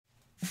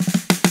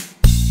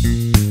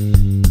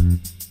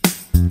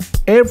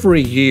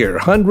Every year,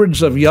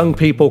 hundreds of young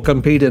people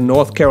compete in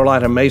North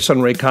Carolina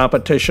masonry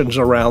competitions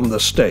around the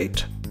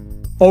state.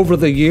 Over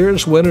the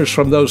years, winners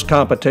from those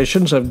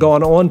competitions have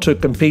gone on to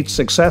compete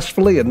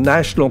successfully in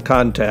national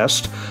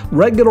contests,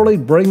 regularly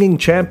bringing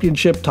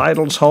championship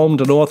titles home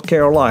to North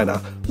Carolina,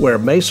 where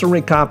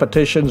masonry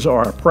competitions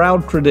are a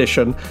proud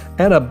tradition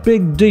and a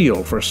big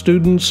deal for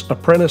students,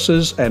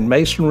 apprentices, and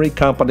masonry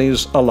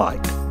companies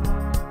alike.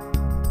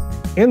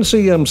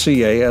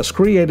 NCMCA has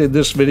created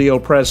this video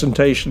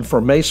presentation for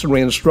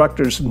masonry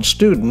instructors and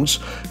students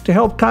to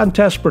help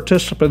contest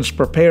participants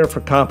prepare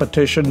for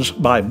competitions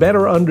by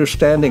better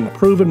understanding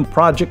proven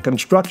project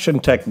construction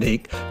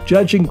technique,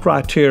 judging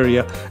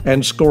criteria,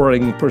 and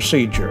scoring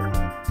procedure.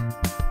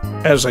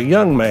 As a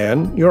young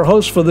man, your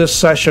host for this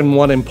session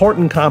won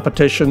important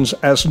competitions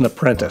as an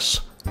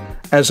apprentice.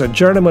 As a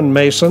journeyman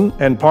mason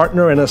and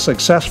partner in a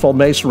successful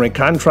masonry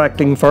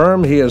contracting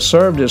firm, he has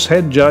served as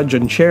head judge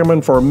and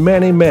chairman for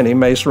many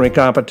masonry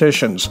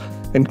competitions,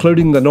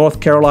 including the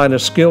North Carolina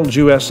Skills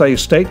USA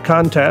State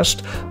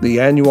Contest, the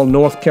annual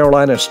North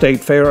Carolina State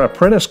Fair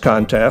Apprentice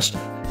Contest,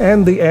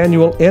 and the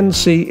annual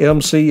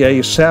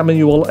NCMCA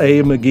Samuel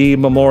A. McGee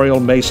Memorial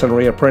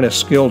Masonry Apprentice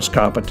Skills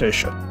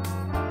Competition.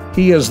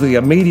 He is the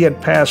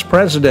immediate past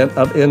president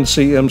of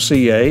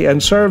NCMCA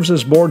and serves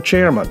as board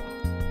chairman.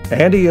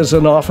 And he is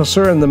an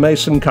officer in the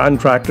Mason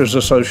Contractors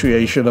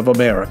Association of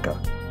America.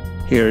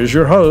 Here's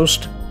your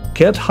host,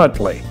 Kit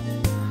Huntley.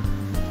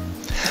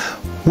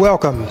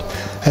 Welcome,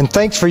 and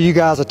thanks for you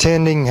guys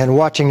attending and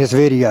watching this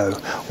video.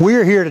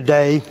 We're here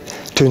today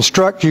to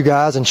instruct you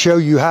guys and show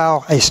you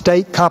how a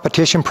state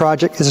competition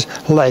project is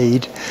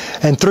laid.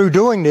 And through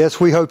doing this,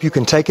 we hope you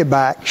can take it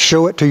back,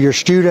 show it to your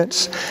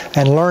students,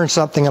 and learn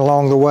something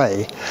along the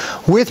way.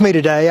 With me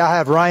today, I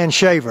have Ryan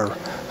Shaver,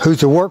 who's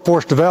the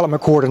Workforce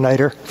Development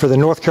Coordinator for the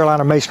North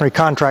Carolina Masonry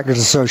Contractors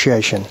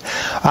Association.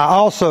 I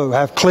also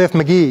have Cliff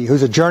McGee,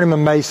 who's a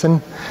journeyman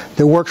mason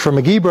that works for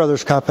McGee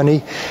Brothers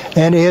Company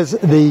and is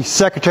the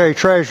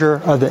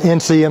Secretary-Treasurer of the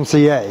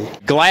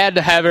NCMCA. Glad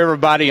to have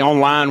everybody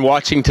online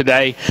watching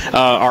today,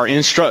 our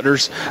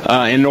instructors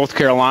in North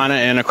Carolina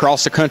and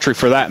across the country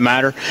for that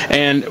matter.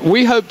 And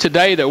we hope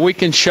today that we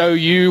can show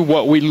you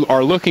what we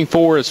are looking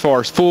for as far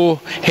as full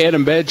head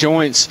and bed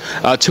joints,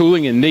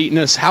 tooling and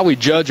neatness, how we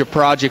judge a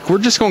project. We're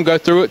just going to go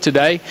through it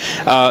today.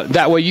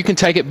 That way you can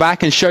take it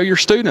back and show your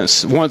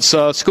students once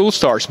school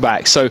starts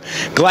back. So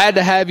glad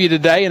to have you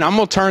today, and I'm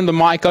going to turn the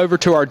mic over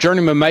to our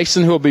journeyman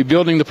mason who will be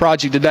building the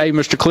project today,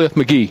 Mr. Cliff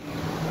McGee.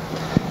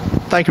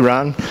 Thank you,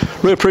 Ryan.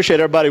 Really appreciate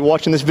everybody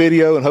watching this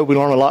video and hope we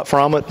learn a lot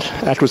from it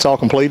after it's all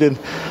completed.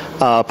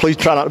 Please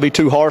try not to be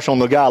too harsh on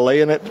the guy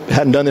laying it.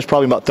 Hadn't done this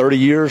probably about 30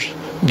 years,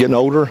 getting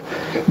older.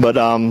 But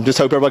just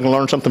hope everybody can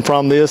learn something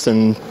from this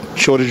and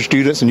show it to your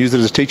students and use it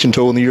as a teaching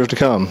tool in the years to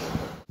come.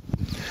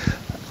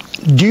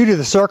 Due to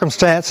the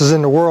circumstances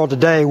in the world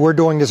today, we're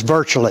doing this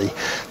virtually.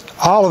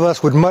 All of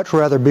us would much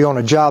rather be on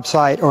a job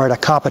site or at a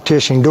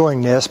competition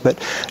doing this, but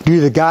due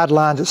to the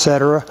guidelines,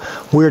 etc.,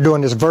 we're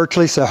doing this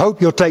virtually, so I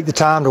hope you'll take the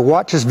time to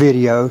watch this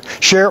video,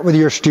 share it with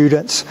your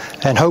students,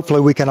 and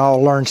hopefully we can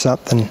all learn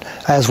something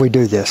as we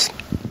do this.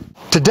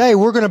 Today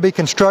we're going to be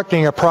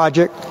constructing a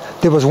project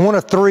that was one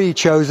of 3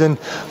 chosen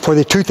for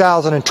the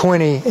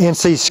 2020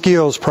 NC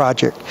Skills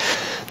project.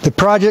 The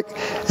project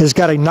has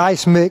got a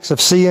nice mix of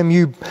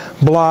CMU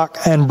block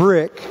and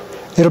brick.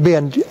 It'll be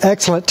an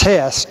excellent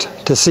test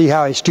to see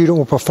how a student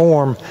will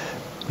perform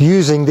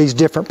using these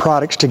different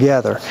products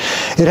together.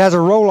 It has a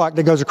roll lock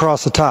that goes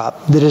across the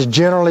top that is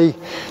generally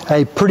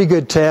a pretty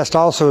good test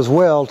also as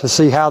well to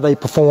see how they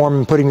perform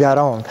in putting that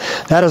on.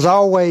 That is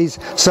always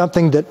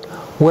something that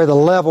where the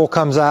level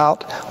comes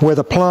out, where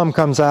the plumb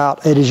comes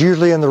out, it is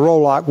usually in the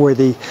roll lock where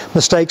the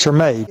mistakes are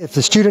made. If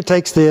the student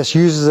takes this,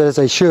 uses it as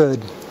they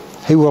should,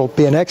 he will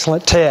be an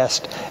excellent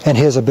test in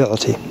his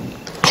ability.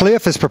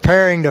 Cliff is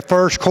preparing the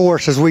first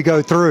course as we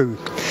go through.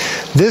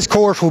 This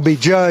course will be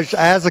judged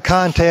as a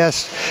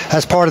contest,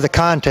 as part of the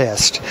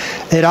contest.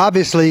 It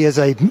obviously is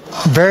a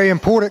very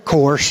important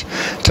course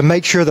to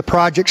make sure the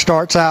project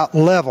starts out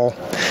level.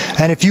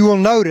 And if you will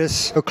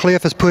notice,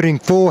 Cliff is putting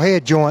full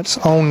head joints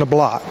on the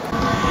block.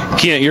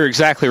 Kent, you're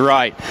exactly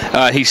right.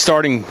 He's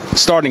starting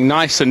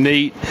nice and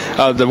neat.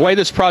 The way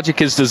this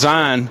project is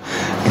designed,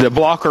 the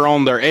blocker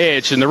on their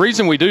edge, and the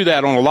reason we do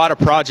that on a lot of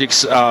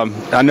projects,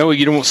 I know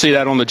you don't see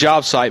that on the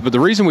job site, but the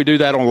reason we do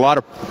that on a lot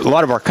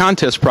of our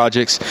contest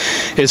projects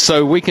is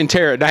so we can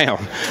tear it down.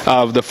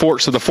 The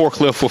forks of the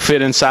forklift will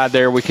fit inside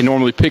there. We can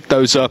normally pick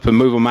those up and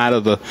move them out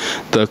of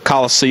the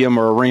Coliseum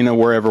or arena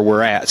wherever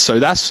we're at. So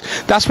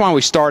that's why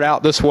we start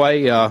out this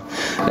way.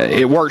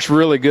 It works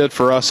really good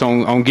for us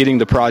on getting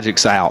the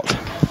projects out.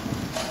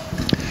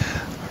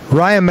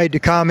 Ryan made the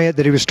comment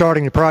that he was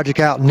starting the project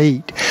out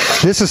neat.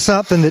 This is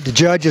something that the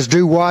judges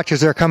do watch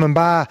as they're coming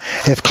by.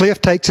 If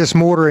Cliff takes this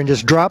mortar and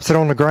just drops it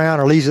on the ground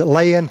or leaves it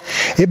laying,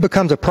 it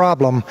becomes a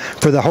problem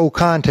for the whole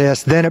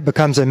contest. Then it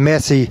becomes a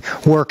messy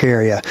work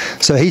area.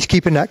 So he's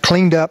keeping that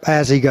cleaned up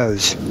as he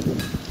goes.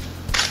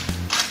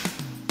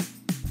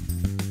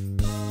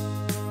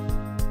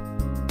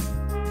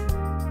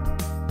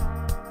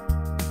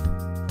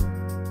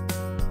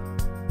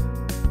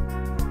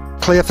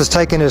 Cliff is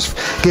getting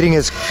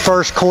his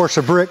first course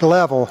of brick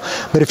level,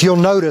 but if you'll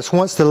notice,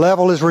 once the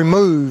level is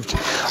removed,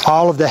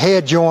 all of the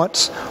head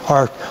joints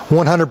are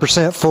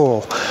 100%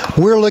 full.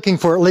 We're looking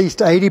for at least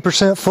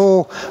 80%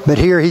 full, but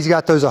here he's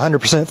got those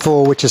 100%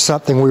 full, which is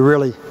something we're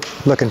really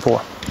looking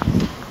for.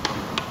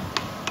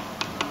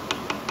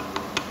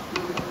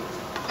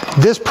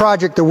 This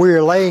project that we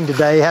are laying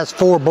today has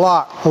 4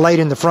 blocks laid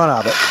in the front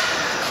of it.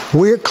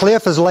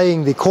 Cliff is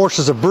laying the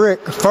courses of brick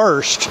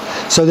first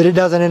so that it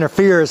doesn't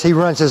interfere as he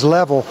runs his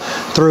level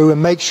through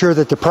and makes sure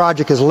that the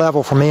project is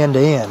level from end to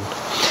end.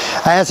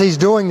 As he's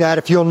doing that,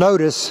 if you'll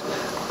notice,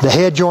 the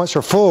head joints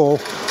are full,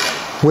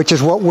 which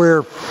is what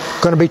we're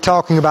going to be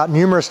talking about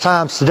numerous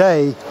times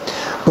today.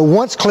 But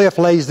once Cliff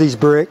lays these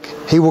brick,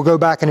 he will go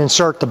back and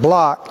insert the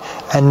block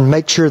and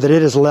make sure that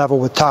it is level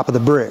with top of the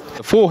brick.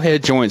 The full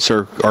head joints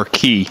are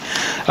key.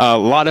 A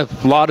lot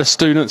of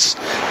students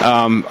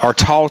are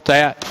taught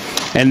that,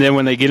 and then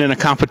when they get in a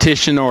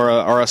competition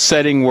or a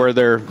setting where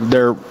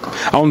they're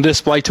on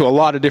display to a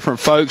lot of different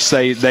folks,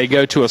 they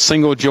go to a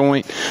single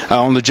joint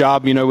on the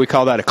job. You know, we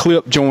call that a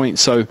clip joint.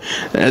 So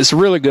it's a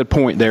really good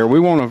point there.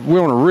 We want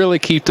to really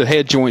keep the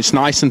head joints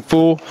nice and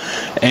full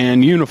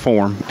and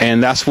uniform,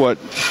 and that's what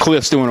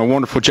Cliff's doing a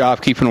wonderful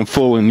job keeping them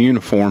full and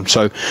uniform.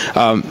 So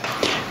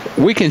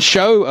we can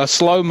show a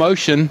slow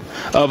motion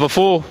of a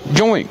full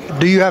joint.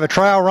 Do you have a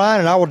trial,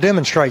 Ryan? And I will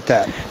demonstrate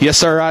that. Yes,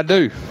 sir, I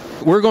do.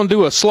 We're going to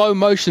do a slow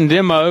motion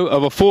demo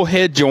of a full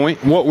head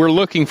joint, what we're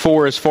looking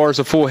for as far as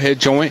a full head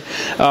joint.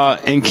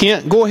 And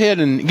Kent, go ahead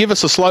and give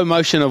us a slow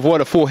motion of what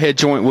a full head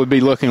joint would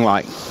be looking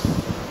like.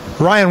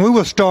 Ryan, we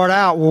will start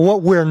out with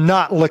what we're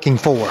not looking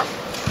for.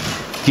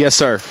 Yes,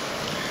 sir.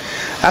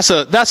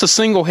 That's a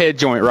single head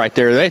joint right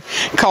there. They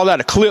call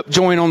that a clip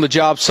joint on the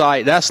job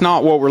site. That's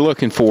not what we're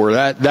looking for.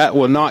 That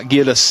will not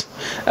get us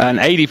an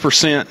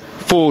 80%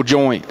 full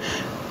joint.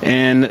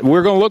 And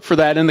we're going to look for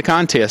that in the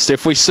contest.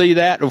 If we see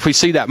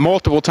that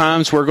multiple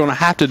times, we're going to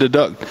have to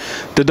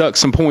deduct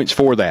some points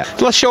for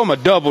that. Let's show them a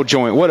double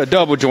joint, what a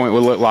double joint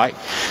would look like.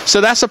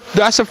 So that's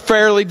a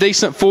fairly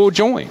decent full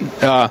joint.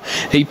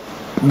 He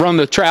run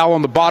the trowel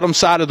on the bottom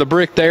side of the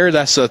brick there.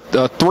 That's a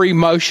 3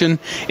 motion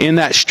in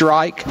that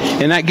strike,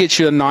 and that gets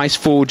you a nice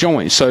full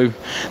joint. So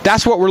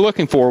that's what we're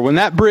looking for. When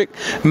that brick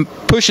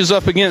pushes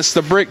up against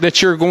the brick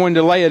that you're going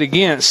to lay it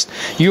against,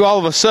 you all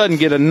of a sudden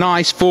get a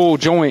nice full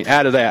joint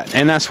out of that,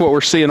 and that's what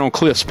we're seeing on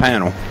Cliff's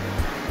panel.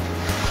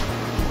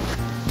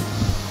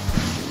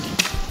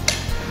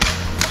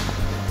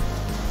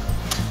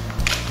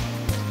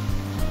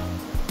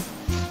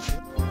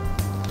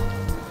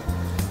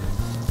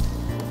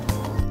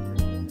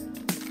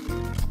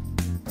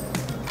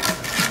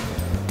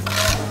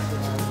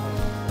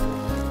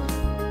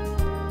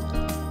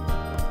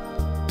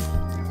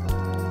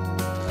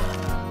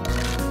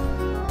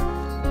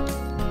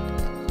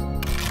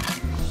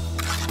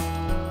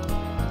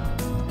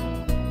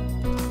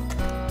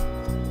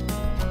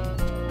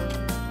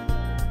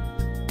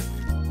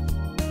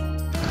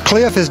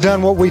 Cliff has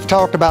done what we've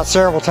talked about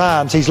several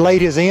times. He's laid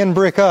his end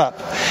brick up,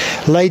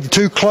 laid the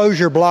 2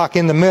 closure block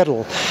in the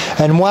middle,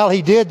 and while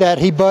he did that,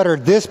 he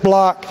buttered this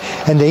block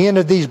and the end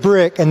of these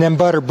brick, and then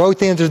buttered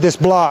both ends of this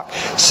block,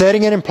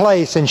 setting it in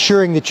place,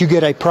 ensuring that you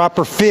get a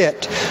proper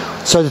fit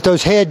so that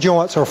those head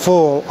joints are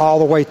full all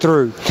the way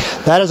through.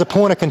 That is a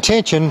point of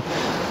contention.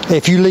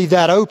 If you leave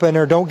that open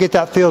or don't get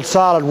that filled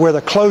solid where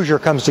the closure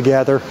comes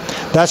together,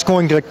 that's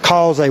going to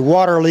cause a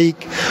water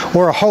leak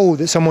or a hole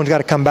that someone's got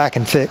to come back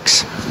and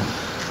fix.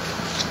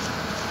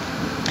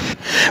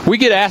 We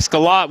get asked a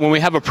lot when we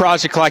have a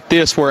project like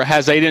this where it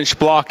has 8-inch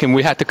block and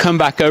we have to come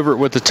back over it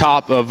with the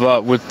top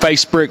of with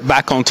face brick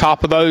back on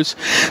top of those.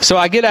 So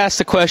I get asked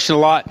the question a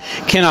lot,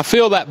 can I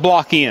fill that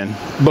block in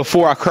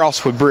before I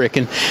cross with brick?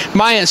 And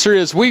my answer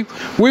is we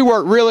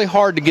work really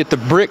hard to get the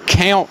brick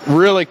count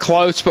really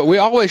close, but we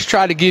always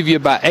try to give you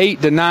about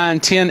 8 to 9,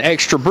 10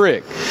 extra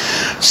brick.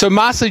 So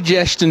my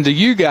suggestion to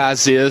you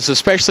guys is,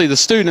 especially the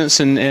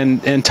students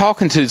and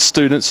talking to the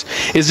students,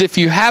 is if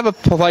you have a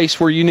place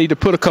where you need to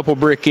put a couple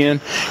brick in,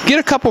 get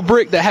a couple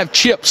brick that have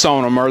chips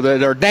on them or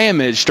that are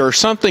damaged or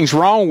something's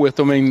wrong with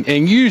them,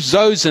 and use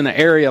those in an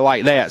area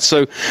like that.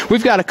 So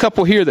we've got a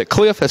couple here that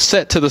Cliff has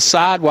set to the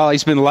side while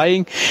he's been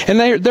laying, and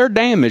they're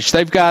damaged.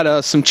 They've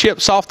got some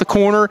chips off the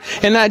corner,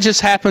 and that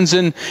just happens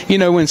in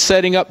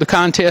setting up the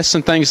contests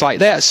and things like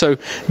that. So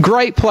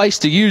great place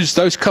to use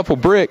those couple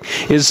brick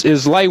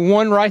is lay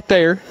one right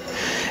there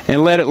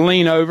and let it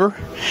lean over,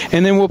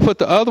 and then we'll put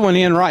the other one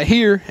in right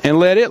here and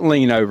let it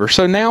lean over.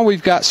 So now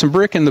we've got some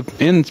brick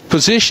in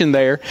position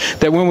there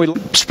that when we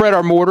spread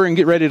our mortar and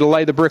get ready to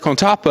lay the brick on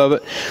top of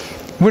it,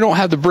 we don't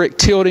have the brick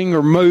tilting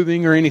or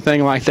moving or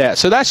anything like that.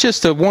 So that's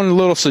just one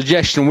little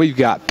suggestion we've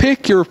got.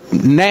 Pick your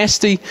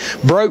nasty,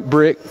 broke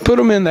brick, put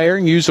them in there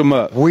and use them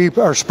up. We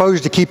are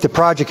supposed to keep the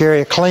project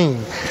area clean.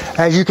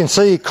 As you can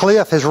see,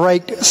 Cliff has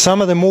raked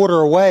some of the mortar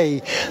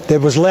away that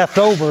was left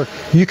over.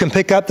 You can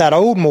pick up that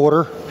old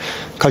mortar,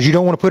 because you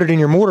don't want to put it in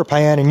your mortar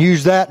pan, and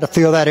use that to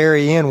fill that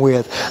area in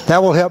with.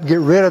 That will help get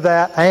rid of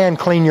that and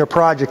clean your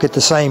project at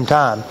the same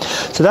time.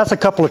 So that's a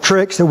couple of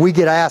tricks that we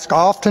get asked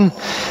often.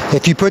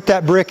 If you put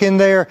that brick in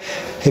there,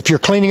 if you're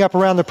cleaning up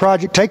around the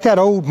project, take that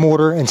old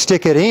mortar and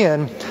stick it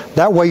in.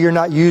 That way you're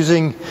not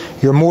using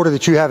your mortar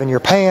that you have in your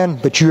pan,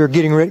 but you're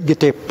getting ready to get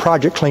the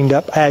project cleaned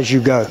up as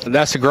you go.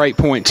 That's a great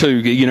point too.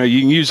 You know,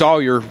 you can use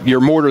all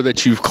your mortar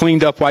that you've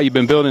cleaned up while you've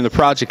been building the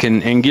project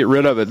and get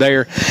rid of it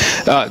there.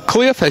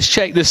 Cliff has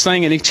checked this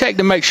thing, and he checked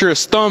to make sure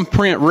his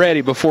thumbprint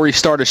ready before he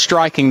started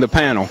striking the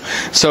panel.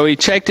 So he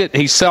checked it,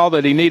 he saw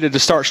that he needed to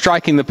start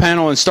striking the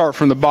panel and start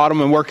from the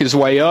bottom and work his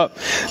way up.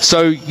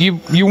 So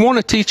you want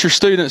to teach your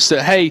students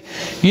that, hey,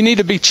 you need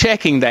to be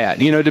checking that,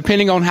 you know,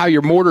 depending on how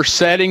your mortar's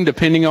setting,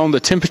 depending on the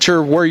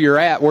temperature where you're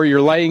at, where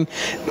you're laying,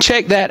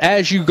 check that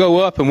as you go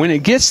up, and when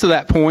it gets to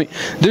that point,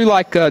 do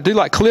like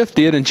Cliff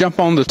did and jump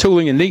on the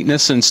tooling and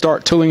neatness and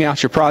start tooling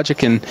out your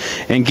project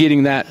and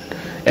getting that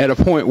at a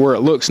point where it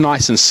looks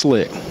nice and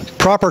slick.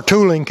 Proper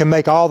tooling can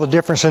make all the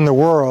difference in the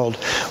world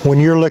when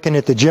you're looking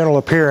at the general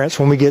appearance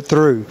when we get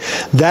through.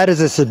 That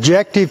is a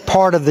subjective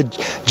part of the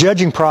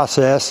judging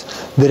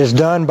process that is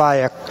done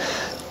by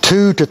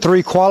 2 to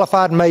 3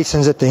 qualified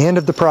masons at the end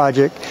of the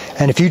project,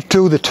 and if you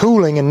do the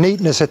tooling and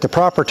neatness at the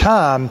proper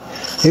time,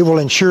 it will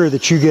ensure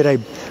that you get a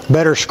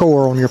better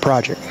score on your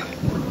project.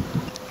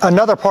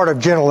 Another part of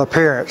general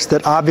appearance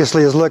that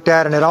obviously is looked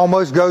at, and it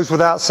almost goes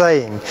without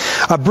saying,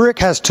 a brick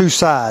has 2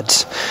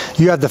 sides.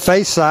 You have the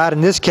face side, in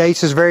this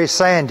case is very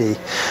sandy.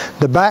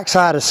 The back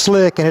side is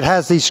slick, and it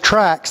has these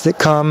tracks that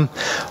come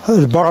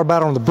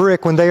about on the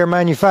brick when they are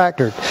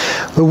manufactured.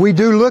 But we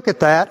do look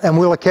at that, and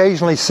we'll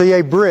occasionally see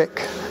a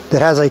brick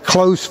that has a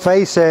close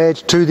face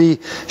edge to the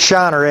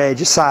shiner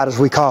edge side, as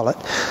we call it.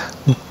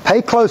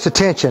 Pay close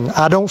attention.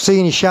 I don't see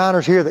any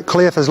shiners here that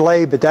Cliff has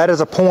laid, but that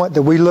is a point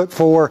that we look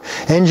for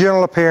in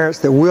general appearance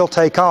that will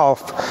take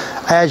off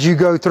as you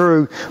go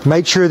through.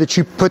 Make sure that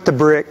you put the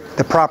brick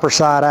the proper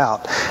side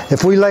out.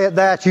 If we lay at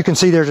that, you can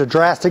see there's a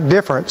drastic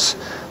difference,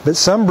 but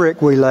some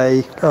brick we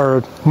lay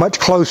are much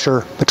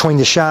closer between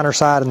the shiner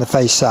side and the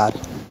face side.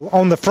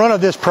 On the front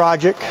of this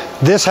project,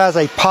 this has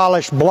a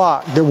polished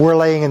block that we're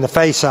laying in the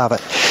face of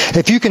it.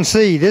 If you can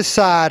see, this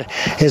side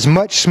is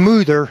much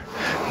smoother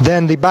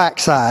than the back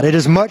side. It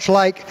is much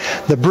like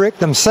the brick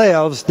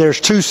themselves. There's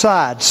 2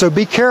 sides, so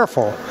be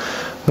careful.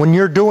 When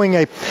you're doing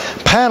a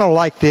panel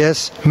like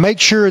this, make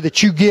sure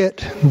that you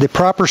get the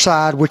proper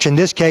side, which in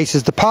this case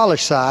is the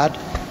polished side.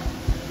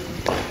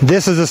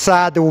 This is the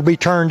side that will be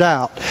turned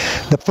out.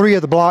 The 3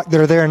 of the block that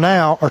are there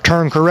now are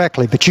turned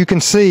correctly, but you can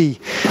see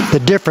the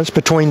difference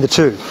between the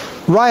 2.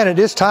 Ryan, at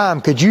this time,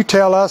 could you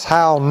tell us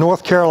how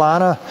North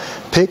Carolina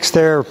picks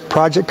their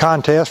project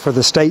contest for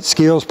the state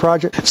skills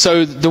project?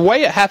 So the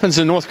way it happens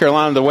in North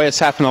Carolina, the way it's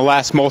happened the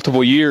last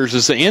multiple years,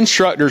 is the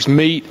instructors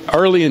meet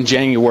early in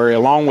January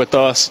along with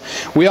us.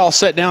 We all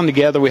sit down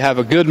together, we have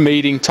a good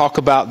meeting, talk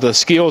about the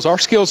skills. Our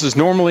skills is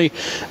normally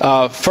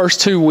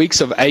first 2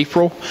 weeks of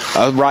April,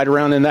 right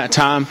around in that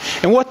time.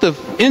 And what the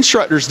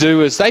instructors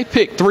do is they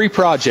pick 3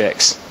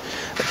 projects,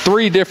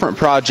 3 different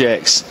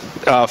projects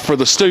for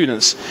the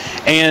students,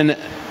 and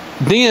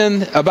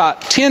then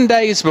about 10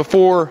 days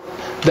before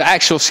the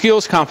actual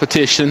skills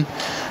competition,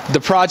 the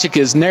project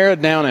is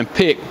narrowed down and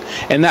picked,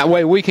 and that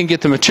way we can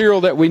get the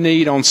material that we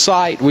need on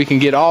site. We can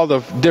get all the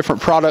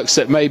different products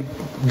that may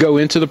go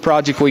into the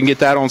project. We can get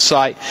that on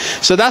site.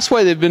 So that's the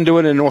way they've been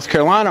doing it in North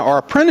Carolina. Our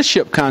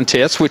apprenticeship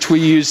contests, which we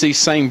use these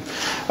same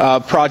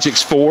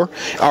projects for.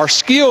 Our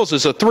skills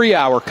is a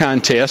 3-hour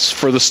contest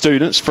for the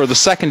students, for the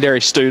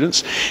secondary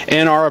students.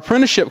 And our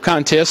apprenticeship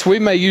contest, we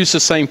may use the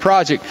same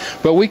project,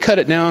 but we cut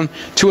it down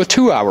to a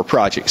 2-hour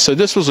project. So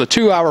this was a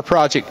 2-hour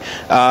project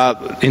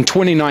in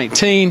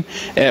 2019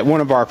 at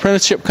one of our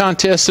apprenticeship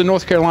contests in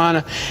North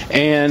Carolina.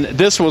 And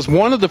this was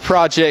one of the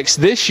projects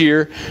this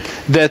year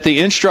that the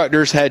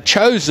instructors had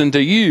chosen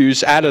to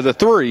use out of the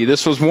 3.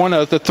 This was one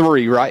of the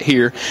 3 right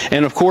here.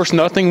 And of course,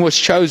 nothing was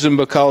chosen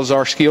because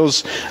our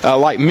skills,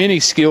 like many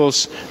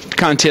skills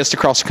contests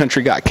across the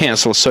country, got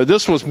canceled. So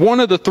this was one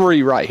of the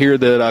 3 right here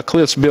that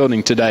Cliff's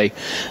building today.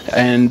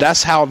 And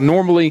that's how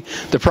normally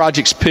the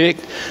project's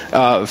picked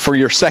for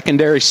your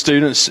secondary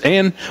students.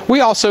 And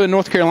we also in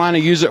North Carolina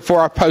use it for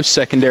our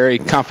post-secondary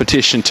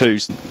competition too.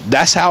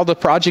 That's how the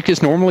project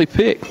is normally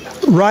picked.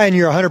 Ryan,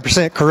 you're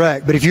 100%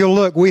 correct. But if you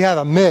look, we have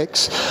a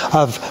mix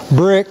of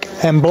brick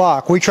and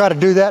block. We try to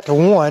do that to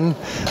 1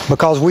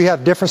 because we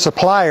have different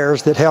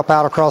suppliers that help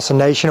out across the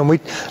nation, and we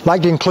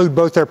like to include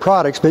both their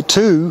products. But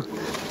 2,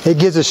 it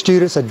gives the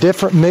students a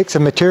different mix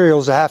of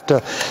materials to have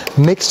to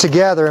mix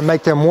together and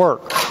make them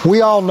work.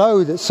 We all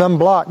know that some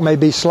block may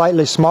be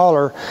slightly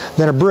smaller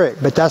than a brick,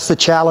 but that's the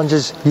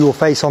challenges you will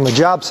face on the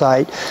job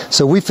site.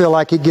 So we feel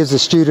like it gives the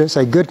students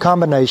a good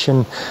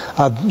combination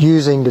of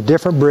using the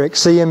different brick,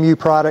 CMU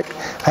product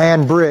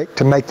and brick,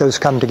 to make those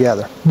come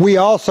together. We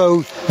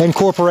also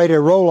incorporate a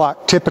roll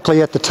lock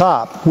typically at the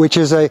top, which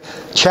is a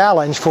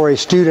challenge for a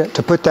student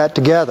to put that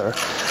together,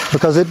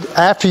 because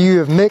after you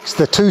have mixed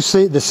the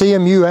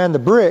CMU and the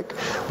brick,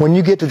 when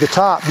you get to the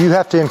top, you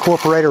have to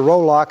incorporate a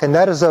roll lock, and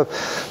that is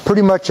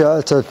pretty much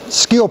it's a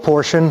skill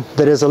portion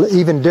that is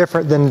even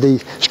different than the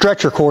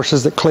stretcher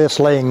courses that Cliff's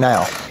laying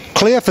now.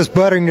 Cliff is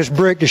buttering this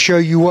brick to show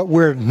you what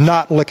we're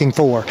not looking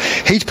for.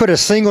 He's put a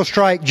single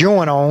strike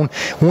joint on.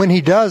 When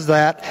he does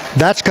that,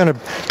 that's going to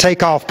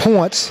take off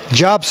points.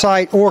 Job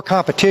site or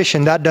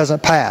competition, that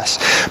doesn't pass.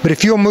 But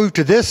if you'll move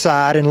to this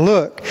side and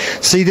look,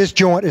 see this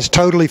joint is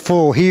totally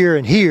full here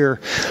and here.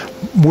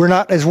 We're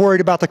not as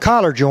worried about the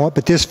collar joint,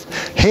 but this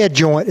head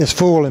joint is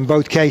full in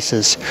both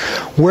cases.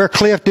 Where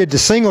Cliff did the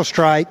single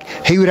strike,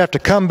 he would have to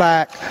come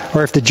back,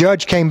 or if the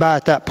judge came by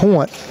at that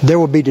point, there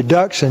would be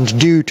deductions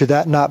due to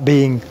that not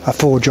being a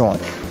full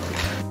joint.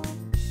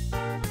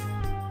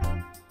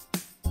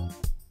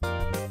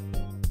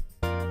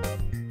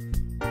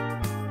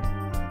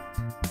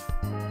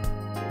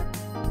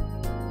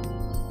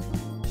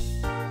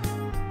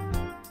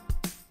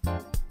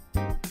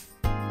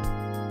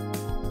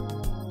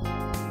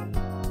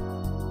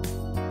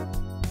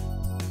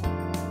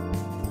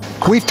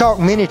 We've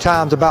talked many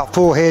times about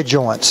full head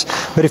joints,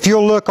 but if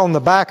you'll look on the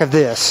back of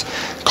this,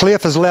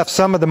 Cliff has left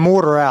some of the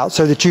mortar out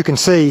so that you can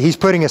see he's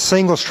putting a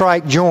single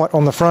strike joint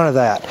on the front of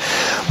that.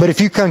 But if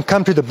you can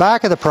come to the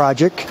back of the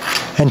project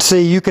and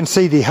see, you can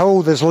see the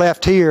hole that's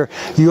left here.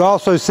 You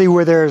also see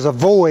where there's a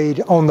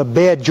void on the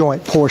bed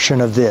joint portion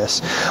of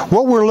this.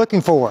 What we're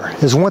looking for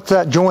is once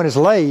that joint is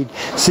laid,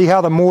 see how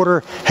the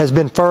mortar has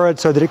been furrowed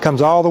so that it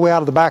comes all the way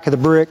out of the back of the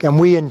brick, and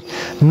we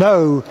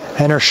know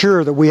and are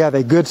sure that we have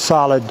a good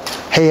solid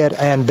head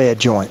and bed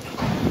joint.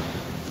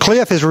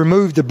 Cliff has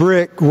removed the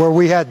brick where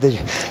we had the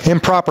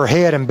improper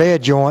head and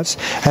bed joints,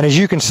 and as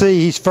you can see,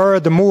 he's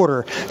furrowed the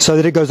mortar so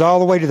that it goes all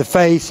the way to the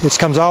face. It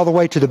comes all the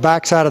way to the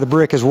back side of the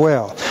brick as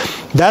well.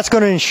 That's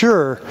going to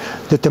ensure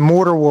that the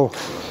mortar will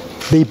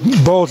be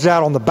bulged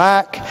out on the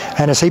back,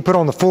 and as he put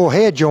on the full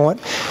head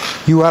joint,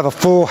 you have a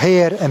full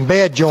head and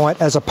bed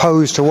joint as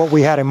opposed to what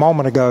we had a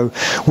moment ago,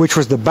 which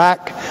was the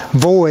back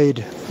void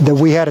that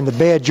we had in the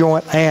bed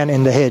joint and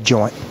in the head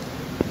joint.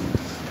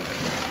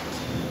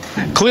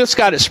 Cliff's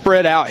got it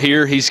spread out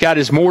here. He's got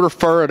his mortar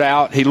furrowed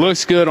out. He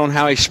looks good on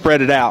how he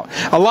spread it out.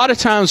 A lot of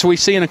times we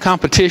see in a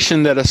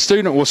competition that a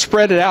student will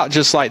spread it out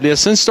just like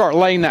this and start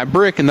laying that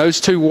brick, and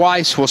those two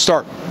whites will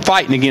start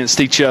fighting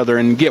against each other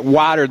and get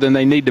wider than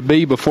they need to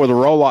be before the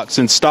roll-lock's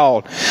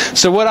installed.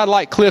 So what I'd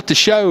like Cliff to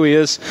show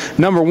is,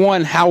 number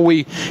one, how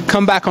we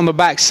come back on the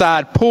back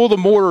side, pull the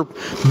mortar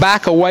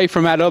back away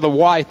from that other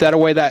white. That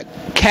way that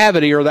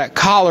cavity or that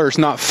collar is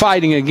not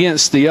fighting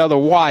against the other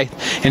white.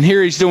 And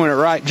here he's doing it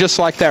right, just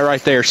like that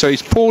right there. So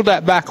he's pulled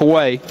that back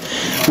away,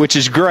 which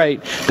is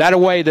great. That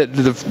way that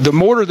the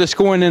mortar that's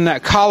going in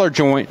that collar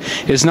joint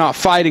is not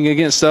fighting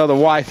against the other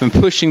white and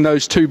pushing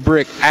those two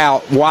brick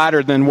out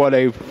wider than what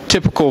a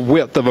typical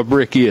width of a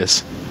brick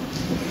is.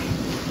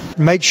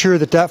 Make sure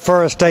that that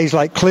furrow stays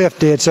like Cliff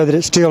did so that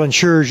it still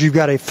ensures you've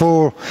got a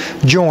full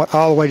joint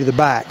all the way to the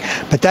back.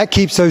 But that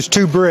keeps those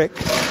two brick.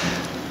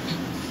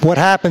 What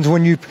happens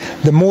when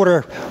the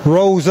mortar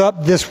rolls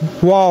up this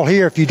wall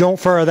here, if you don't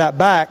furrow that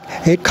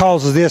back, it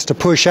causes this to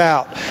push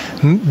out.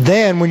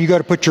 Then when you go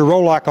to put your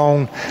roll lock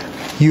on,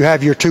 you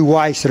have your two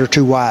whites that are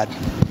too wide.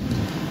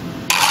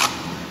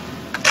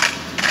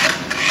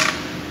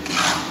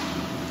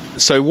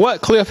 So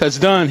what Cliff has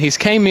done, he's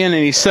came in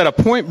and he set a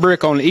point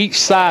brick on each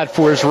side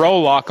for his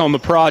roll lock on the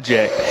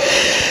project.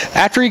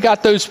 After he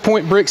got those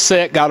point bricks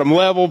set, got them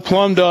leveled,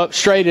 plumbed up,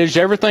 straight edged,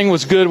 everything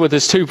was good with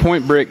his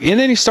 2-point brick. And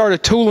then he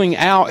started tooling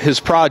out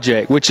his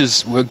project, which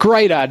is a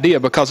great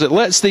idea because it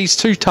lets these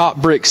two top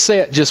bricks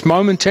set just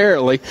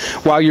momentarily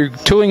while you're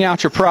tooling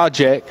out your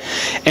project.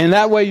 And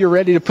that way you're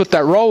ready to put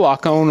that roll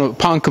lock on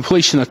upon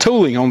completion of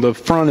tooling on the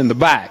front and the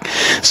back.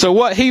 So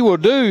what he will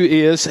do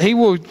is,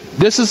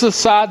 this is the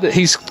side that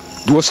he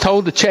was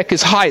told to check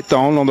his height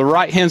on the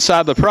right hand side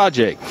of the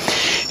project.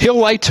 He'll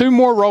lay 2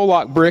 more roll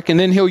lock brick, and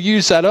then he'll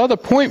use that other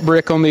point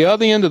brick on the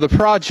other end of the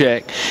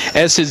project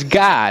as his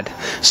guide.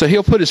 So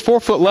he'll put his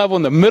 4-foot level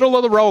in the middle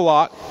of the roll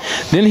lock,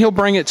 then he'll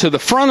bring it to the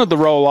front of the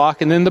roll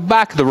lock and then the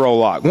back of the roll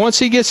lock. Once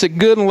he gets it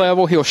good and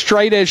level, he'll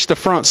straight edge the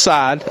front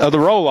side of the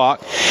roll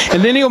lock,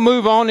 and then he'll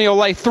move on and he'll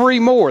lay 3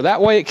 more.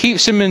 That way it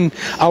keeps him in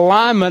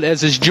alignment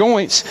as his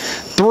joints,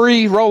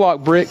 3 roll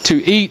lock brick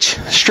to each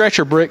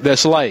stretcher brick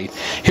that's laid.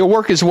 He'll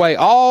work his way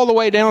all the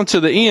way down to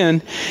the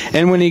end,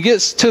 and when he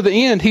gets to the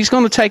end, he's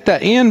going to take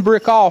that end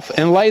brick off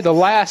and lay the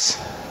last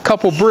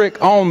couple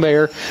brick on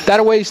there.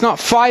 That way he's not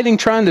fighting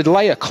trying to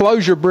lay a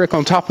closure brick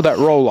on top of that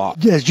roll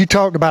lock. As you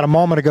talked about a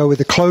moment ago with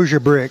the closure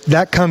brick,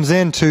 that comes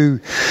into,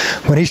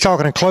 when he's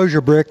talking a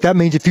closure brick, that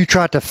means if you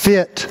try to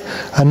fit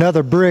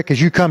another brick as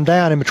you come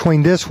down in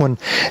between this one,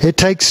 it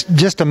takes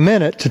just a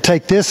minute to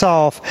take this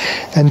off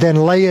and then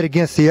lay it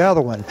against the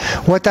other one.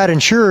 What that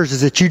ensures is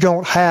that you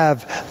don't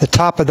have the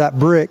top of that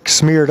brick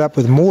smeared up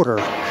with mortar.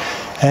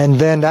 And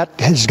then that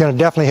is going to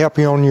definitely help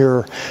you on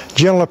your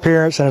general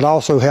appearance, and it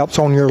also helps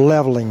on your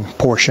leveling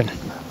portion.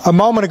 A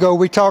moment ago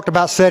we talked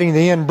about setting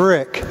the end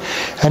brick,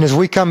 and as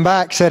we come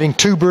back setting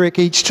 2 brick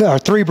each or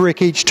 3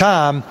 brick each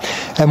time,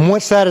 and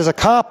once that is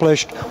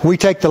accomplished, we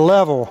take the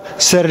level,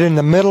 set it in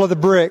the middle of the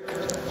brick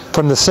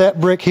from the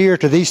set brick here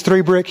to these 3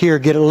 brick here,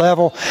 get it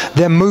level,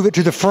 then move it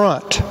to the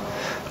front.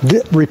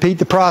 Repeat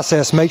the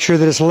process, make sure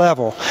that it's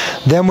level.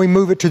 Then we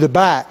move it to the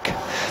back.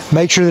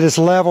 Make sure that it's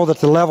level, that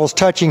the level's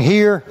touching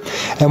here.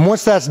 And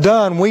once that's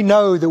done, we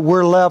know that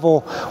we're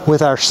level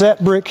with our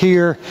set brick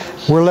here,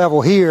 we're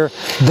level here.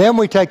 Then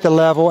we take the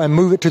level and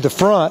move it to the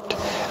front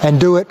and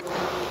do it,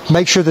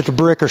 make sure that the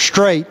brick are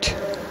straight,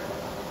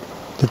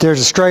 that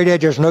there's a straight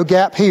edge, there's no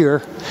gap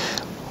here.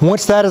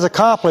 Once that is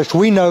accomplished,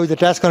 we know that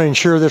that's going to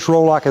ensure this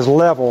roll lock is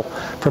level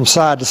from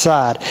side to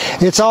side.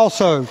 It's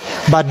also,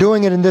 by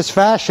doing it in this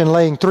fashion,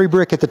 laying 3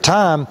 brick at the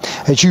time,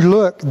 as you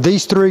look,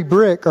 these 3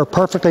 brick are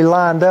perfectly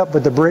lined up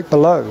with the brick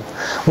below.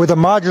 With a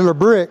modular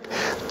brick,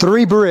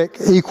 3 brick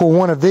equal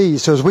 1 of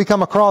these. So as we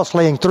come across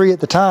laying 3 at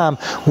the time,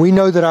 we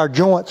know that our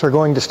joints are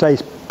going to stay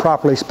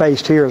properly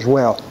spaced here as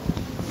well.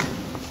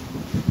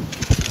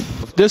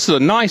 This is a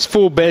nice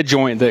full bed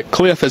joint that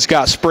Cliff has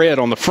got spread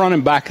on the front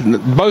and back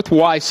of both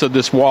wides of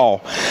this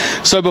wall.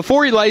 So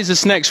before he lays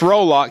this next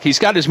roll lock, he's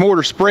got his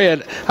mortar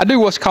spread. I do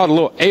what's called a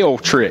little L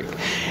trick.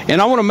 And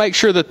I want to make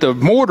sure that the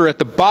mortar at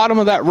the bottom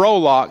of that roll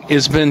lock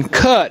has been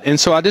cut, and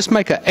so I just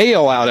make an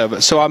L out of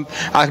it. So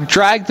I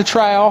drag the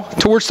trowel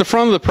towards the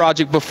front of the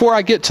project. Before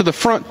I get to the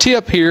front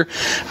tip here,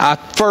 I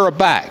furrow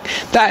back.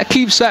 That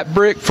keeps that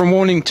brick from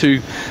wanting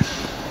to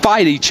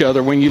fight each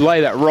other when you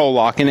lay that roll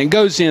lock, and it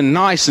goes in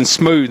nice and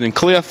smooth, and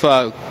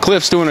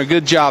Cliff's doing a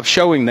good job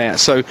showing that.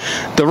 So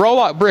the roll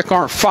lock brick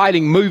aren't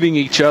fighting, moving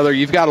each other.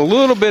 You've got a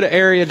little bit of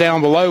area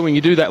down below when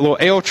you do that little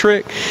L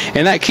trick,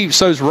 and that keeps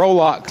those roll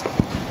lock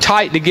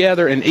tight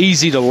together and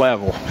easy to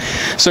level.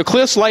 So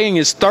Cliff's laying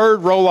his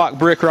 3rd roll lock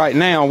brick right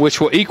now, which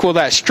will equal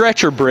that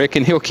stretcher brick,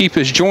 and he'll keep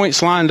his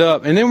joints lined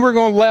up, and then we're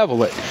going to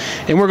level it.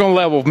 And we're going to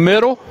level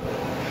middle,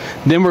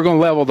 then we're going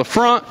to level the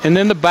front, and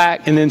then the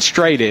back, and then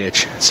straight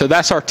edge. So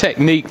that's our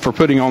technique for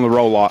putting on the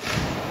roll lock.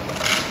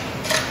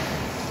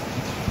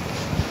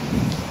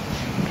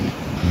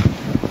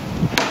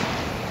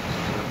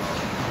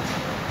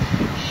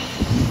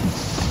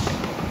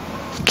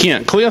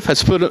 Kent, Cliff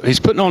has he's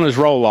putting on his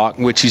roll lock,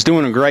 which he's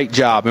doing a great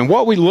job. And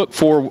what we look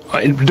for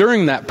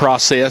during that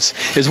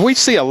process is we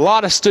see a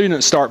lot of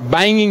students start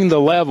banging the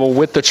level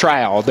with the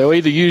trowel. They'll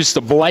either use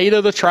the blade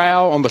of the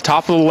trowel on the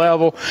top of the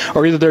level,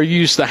 or either they'll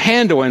use the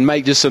handle and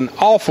make just an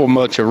awful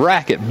much of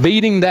racket,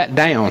 beating that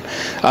down,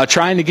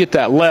 trying to get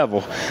that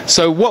level.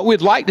 So what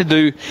we'd like to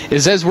do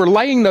is, as we're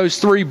laying those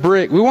 3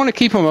 brick, we want to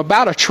keep them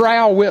about a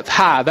trowel width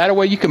high. That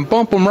way you can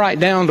bump them right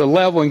down to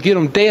level and get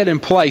them dead in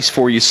place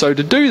for you. So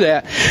to do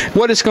that,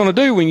 what it's going to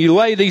do when you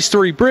lay these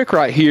 3 brick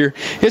right here,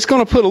 it's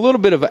going to put a little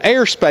bit of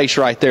air space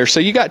right there. So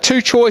you got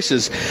 2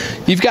 choices.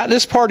 You've got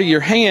this part of your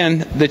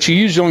hand that you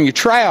use on your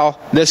trowel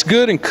that's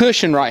good and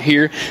cushioned right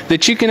here,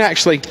 that you can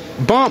actually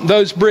bump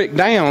those brick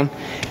down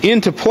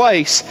into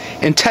place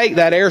and take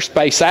that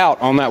airspace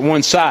out on that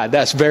one side.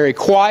 That's very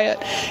quiet.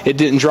 It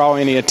didn't draw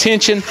any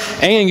attention,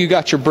 and you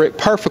got your brick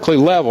perfectly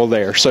level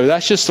there. So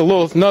that's just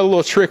another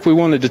little trick we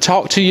wanted to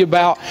talk to you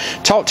about,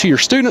 talk to your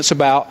students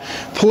about.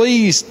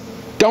 Please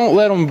don't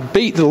let them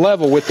beat the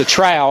level with the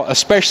trowel,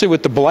 especially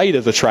with the blade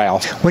of the trowel.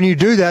 When you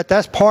do that,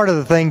 that's part of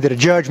the thing that a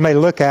judge may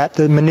look at,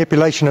 the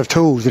manipulation of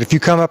tools. That if you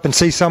come up and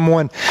see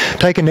someone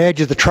taking the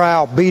edge of the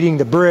trowel, beating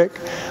the brick,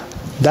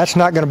 that's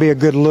not going to be a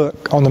good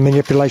look on the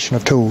manipulation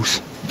of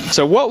tools.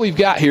 So what we've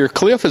got here,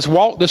 Cliff has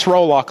walked this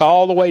roll lock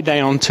all the way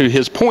down to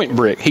his point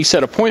brick. He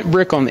set a point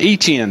brick on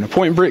each end, a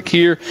point brick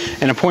here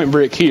and a point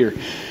brick here.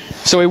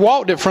 So he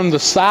walked it from the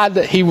side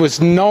that he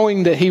was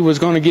knowing that he was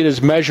going to get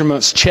his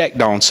measurements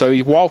checked on. So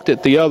he walked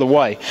it the other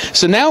way.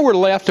 So now we're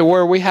left to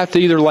where we have to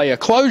either lay a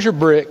closure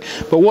brick,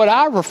 but what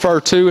I refer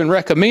to and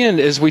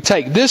recommend is we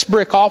take this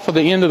brick off of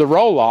the end of the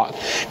roll lock,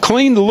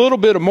 clean the little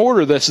bit of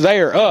mortar that's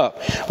there up,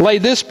 lay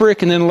this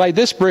brick, and then lay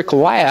this brick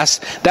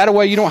last. That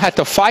way you don't have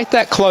to fight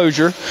that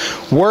closure,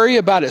 worry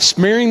about it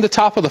smearing the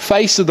top of the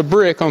face of the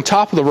brick on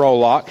top of the roll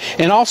lock,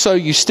 and also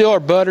you still are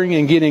buttering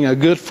and getting a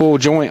good full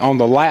joint on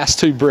the last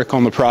 2 brick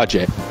on the project.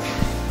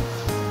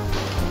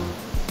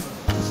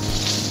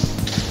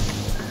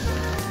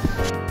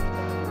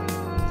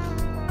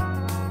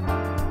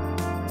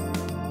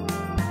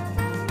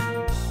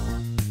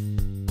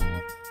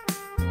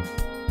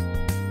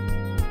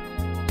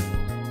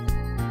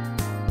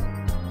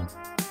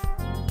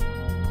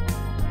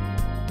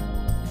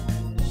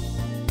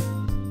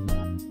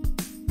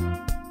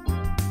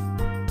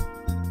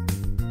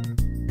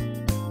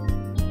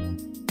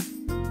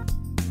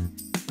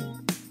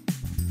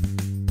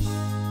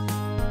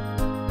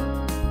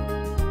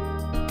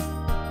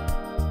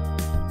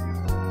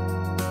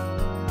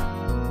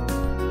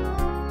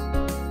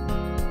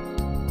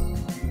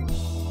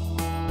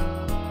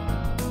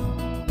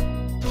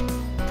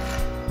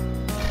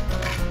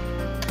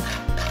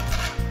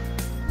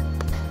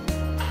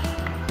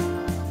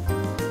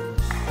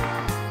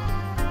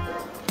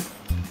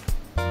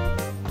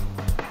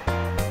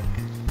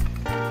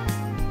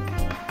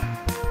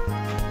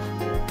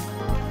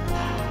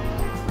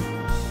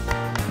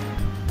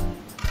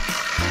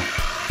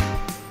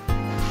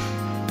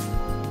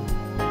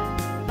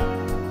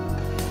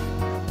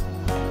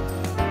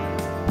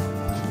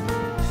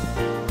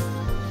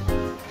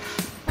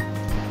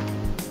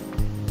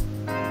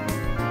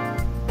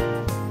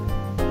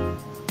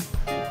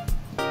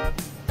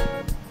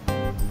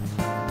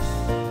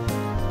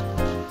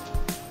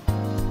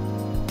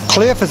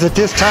 Cliff is at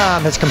this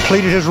time has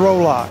completed his roll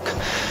lock.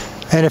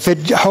 And if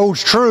it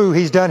holds true,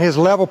 he's done his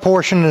level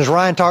portion, and as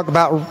Ryan talked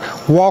about,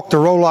 walked the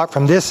roll lock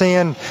from this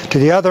end to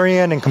the other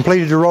end and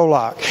completed the roll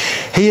lock.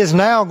 He is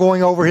now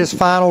going over his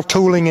final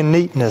tooling and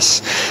neatness.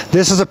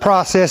 This is a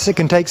process that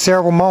can take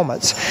several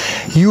moments.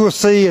 You will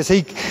see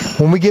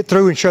when we get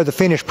through and show the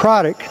finished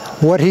product,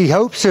 what he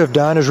hopes to have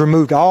done is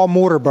removed all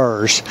mortar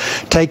burrs,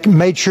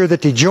 made sure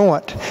that the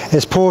joint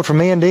is pulled from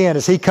end to end.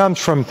 As he comes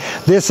from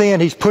this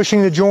end, he's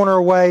pushing the joiner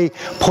away,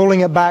 pulling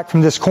it back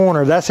from this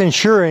corner. That's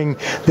ensuring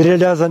that it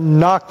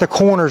doesn't knock the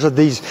corners of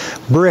these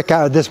brick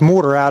out of this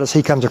mortar out as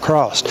he comes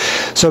across.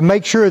 So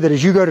make sure that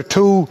as you go to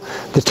tool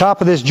the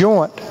top of this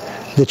joint,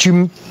 that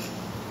you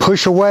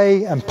push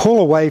away and pull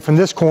away from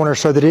this corner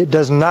so that it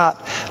does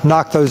not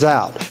knock those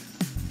out.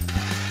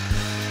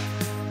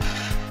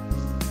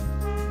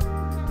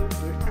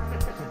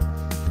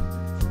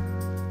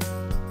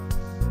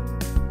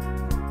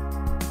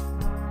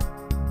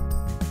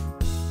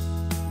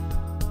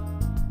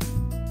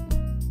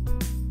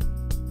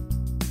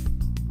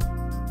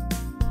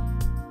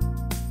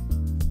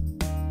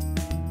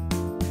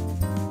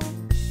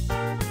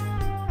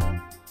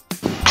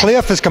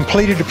 Cliff has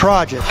completed the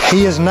project.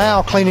 He is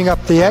now cleaning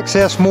up the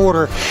excess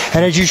mortar,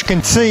 and as you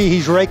can see,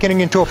 he's raking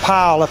it into a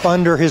pile up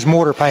under his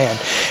mortar pan.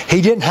 He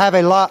didn't have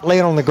a lot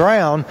laying on the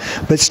ground,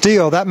 but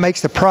still, that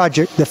makes the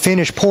project, the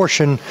finished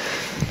portion,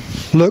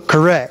 look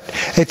correct.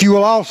 If you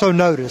will also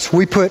notice,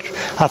 we put,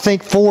 I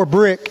think, 4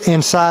 brick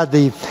inside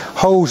the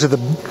holes of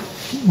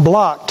the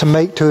block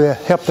to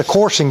help the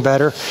coursing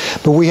better,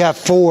 but we have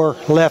 4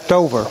 left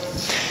over.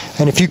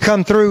 And if you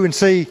come through and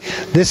see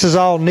this is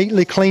all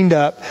neatly cleaned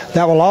up,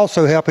 that will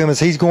also help him as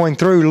he's going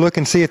through to look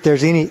and see if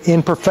there's any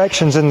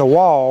imperfections in the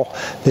wall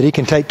that he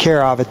can take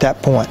care of at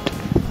that point.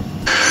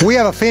 We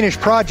have a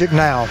finished project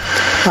now.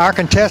 Our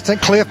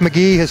contestant, Cliff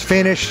McGee, has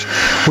finished.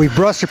 We've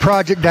brushed the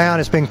project down.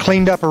 It's been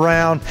cleaned up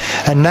around,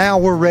 and now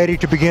we're ready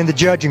to begin the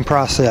judging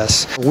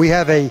process. We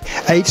have a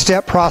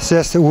 8-step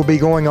process that we'll be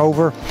going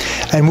over,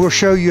 and we'll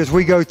show you as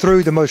we go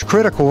through the most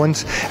critical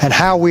ones and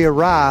how we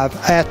arrive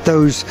at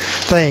those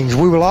things.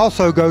 We will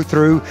also go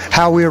through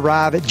how we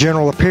arrive at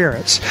general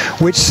appearance,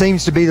 which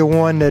seems to be the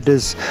one that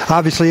is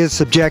obviously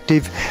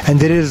subjective, and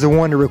that is the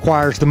one that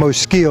requires the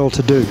most skill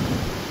to do.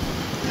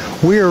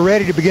 We are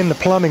ready to begin the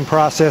plumbing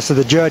process of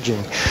the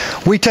judging.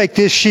 We take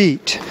this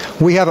sheet,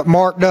 we have it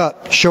marked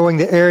up showing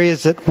the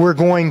areas that we're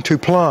going to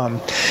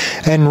plumb,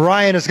 and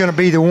Ryan is going to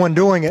be the one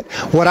doing it.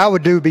 What I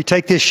would do would be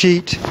take this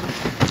sheet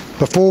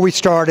before we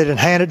started and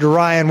hand it to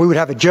Ryan. We would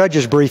have a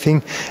judge's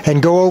briefing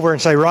and go over and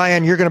say,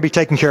 Ryan, you're going to be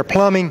taking care of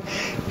plumbing.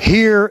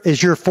 Here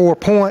is your 4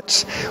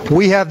 points.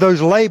 We have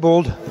those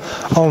labeled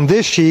on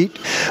this sheet,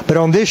 but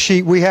on this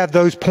sheet we have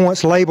those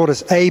points labeled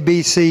as A,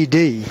 B, C,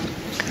 D.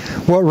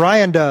 What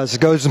Ryan does is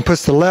goes and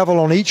puts the level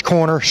on each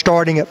corner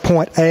starting at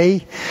point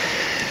A,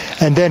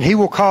 and then he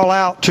will call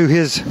out to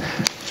his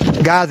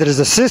guy that is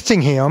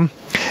assisting him,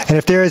 and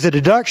if there is a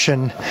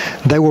deduction,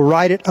 they will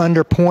write it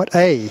under point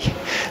A.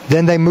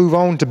 Then they move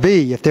on to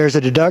B. If there's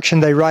a deduction,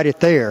 they write it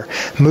there.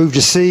 Move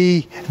to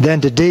C,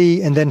 then to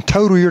D, and then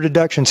total your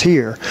deductions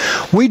here.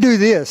 We do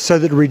this so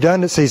that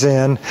redundancy's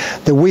in,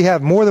 that we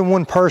have more than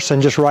one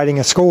person just writing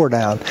a score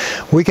down.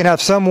 We can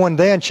have someone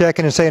then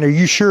checking and saying, are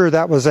you sure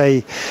that was a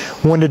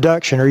 1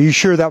 deduction? Are you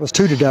sure that was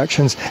 2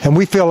 deductions? And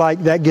we feel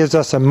like that gives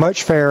us a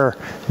much fairer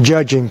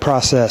judging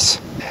process.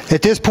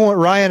 At this point,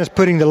 Ryan is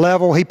putting the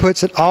level. He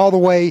puts it all the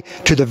way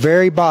to the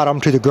very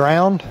bottom, to the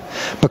ground,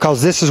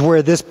 because this is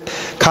where this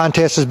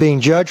contest is being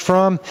judged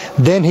from.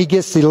 Then he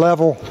gets the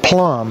level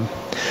plumb.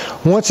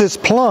 Once it's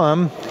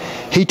plumb,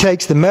 he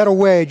takes the metal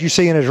wedge you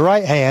see in his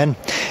right hand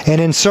and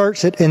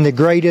inserts it in the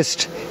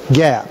greatest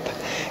gap.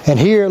 And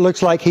here it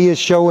looks like he is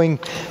showing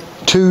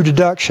 2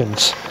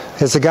 deductions.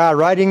 As the guy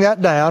writing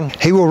that down,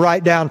 he will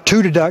write down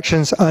 2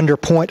 deductions under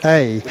point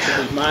A.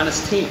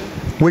 Minus 10.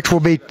 Which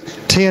will be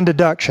 10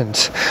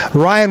 deductions.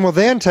 Ryan will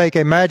then take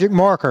a magic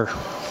marker,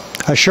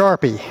 a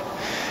Sharpie,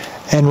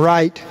 and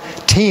write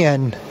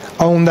 10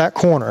 on that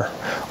corner.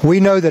 We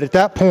know that at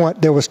that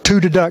point there was 2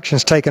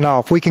 deductions taken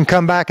off. We can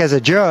come back as a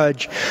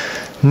judge,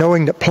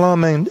 knowing that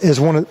plumb is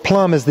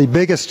the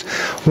biggest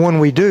one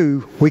we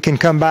do. We can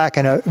come back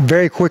and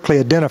very quickly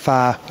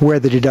identify where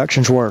the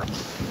deductions were.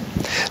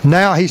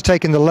 Now he's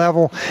taking the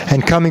level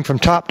and coming from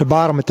top to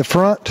bottom at the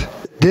front.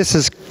 This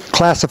is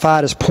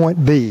classified as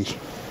point B.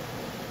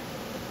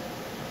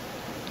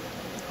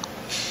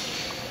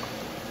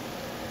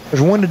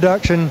 There's 1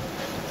 deduction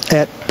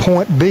at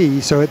point B,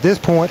 so at this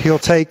point he'll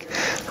take,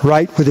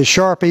 right with his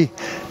Sharpie,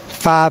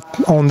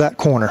 5 on that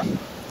corner.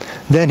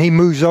 Then he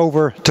moves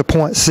over to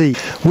point C.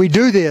 We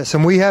do this,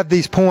 and we have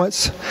these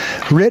points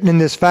written in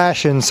this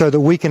fashion so that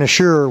we can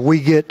assure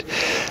we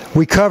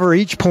cover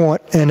each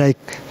point in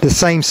the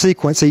same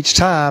sequence each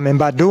time, and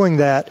by doing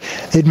that,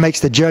 it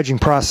makes the judging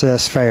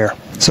process fair.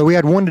 So we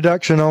had 1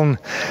 deduction on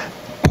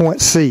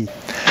point C.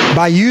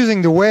 By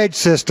using the wedge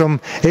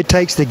system, it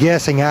takes the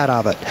guessing out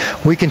of it.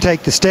 We can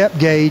take the step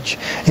gauge,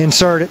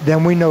 insert it,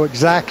 then we know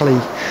exactly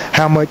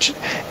how much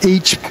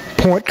each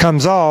point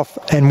comes off,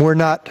 and we're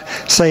not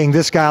saying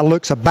this guy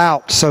looks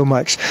about so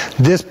much.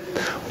 This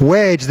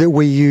wedge that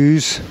we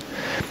use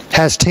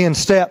has 10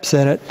 steps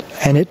in it,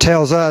 and it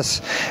tells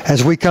us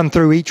as we come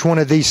through each one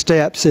of these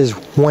steps is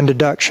 1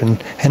 deduction,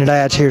 and it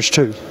adds here's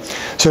 2.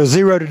 So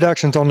 0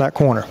 deductions on that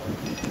corner.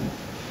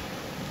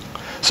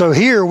 So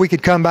here we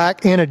could come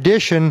back in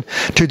addition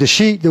to the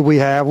sheet that we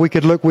have. We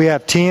could look, we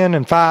have 10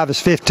 and 5 is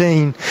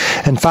 15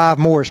 and 5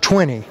 more is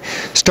 20.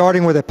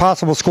 Starting with a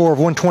possible score of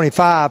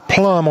 125,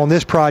 plumb on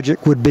this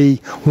project would be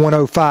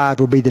 105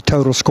 would be the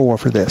total score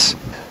for this.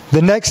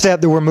 The next step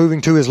that we're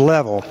moving to is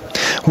level.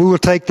 We will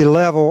take the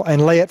level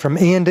and lay it from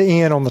end to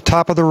end on the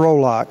top of the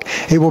roll lock.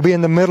 It will be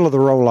in the middle of the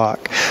roll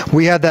lock.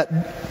 We have that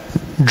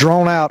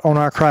drawn out on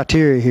our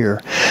criteria here.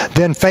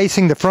 Then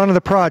facing the front of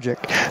the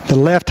project, the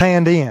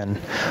left-hand end,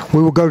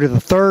 we will go to the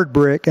 3rd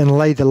brick and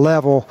lay the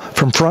level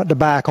from front to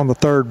back on the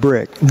 3rd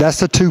brick. That's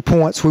the 2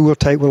 points we will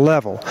take with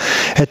level.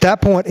 At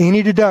that point,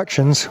 any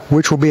deductions,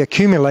 which will be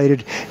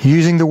accumulated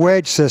using the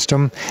wedge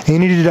system,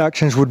 any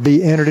deductions would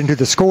be entered into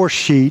the score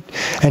sheet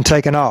and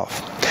taken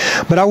off.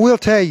 But I will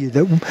tell you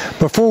that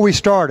before we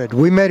started,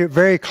 we made it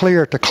very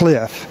clear to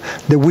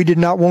Cliff that we did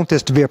not want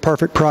this to be a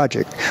perfect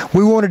project.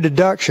 We wanted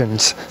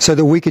deductions so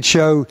that we could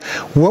show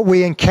what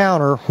we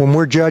encounter when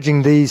we're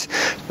judging these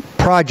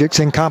projects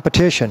in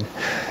competition,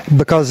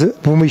 because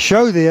when we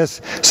show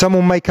this,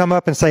 someone may come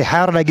up and say,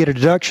 how did I get a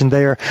deduction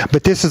there?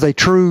 But this is a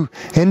true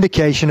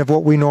indication of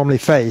what we normally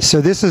face.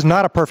 So this is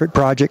not a perfect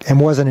project and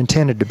wasn't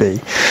intended to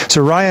be.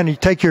 So Ryan, you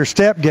take your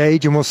step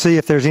gauge and we'll see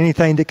if there's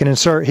anything that can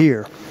insert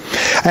here.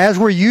 As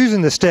we're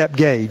using the step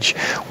gauge,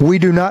 we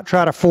do not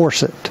try to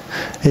force it.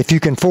 If you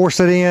can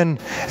force it in,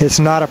 it's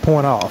not a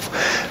point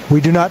off.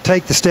 We do not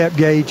take the step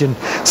gauge and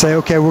say,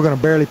 okay, we're going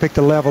to barely pick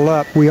the level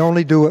up. We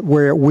only do it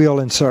where it will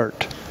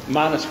insert.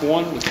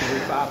 -1, which would be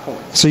 5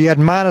 points. So you had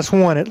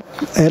 -1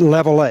 at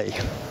level A,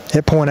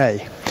 at point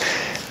A.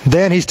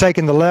 Then he's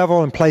taking the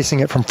level and placing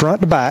it from front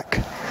to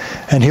back,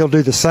 and he'll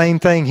do the same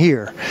thing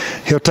here.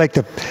 He'll take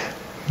the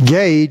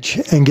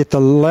gauge and get the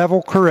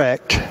level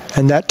correct,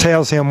 and that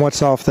tells him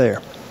what's off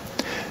there.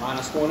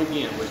 -1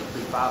 again, which would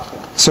be 5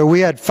 points. So we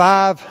had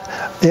 5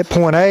 at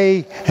point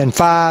A and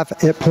 5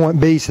 at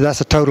point B, so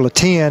that's a total of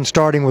 10.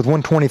 Starting with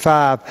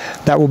 125,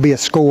 that will be a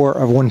score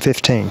of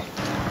 115.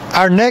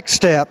 Our next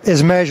step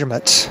is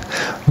measurements.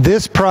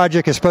 This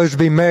project is supposed to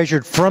be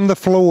measured from the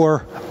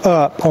floor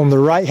up on the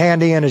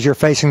right-hand end as you're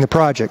facing the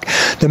project.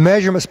 The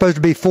measurement is supposed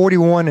to be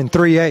 41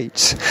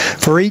 3/8.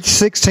 For each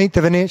 1/16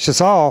 of an inch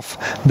that's off,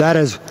 that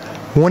is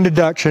 1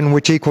 deduction,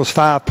 which equals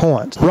 5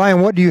 points.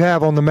 Ryan, what do you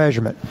have on the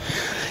measurement?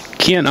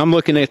 Kent, I'm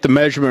looking at the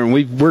measurement,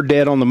 and we're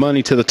dead on the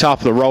money to the top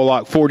of the roll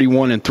lock,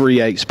 41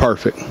 3/8,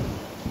 perfect.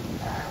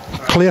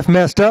 Cliff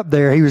messed up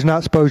there. He was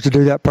not supposed to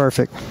do that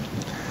perfect.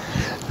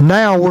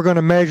 Now we're going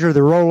to measure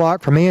the roll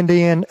lock from end to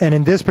end, and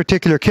in this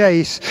particular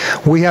case,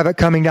 we have it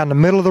coming down the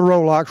middle of the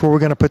roll locks where we're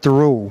going to put the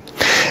rule.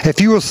 If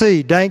you will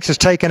see, Danks has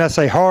taken us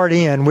a hard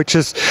end, which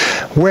is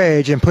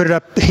wedge, and put it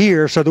up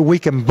here so that we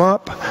can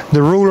bump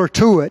the ruler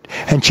to it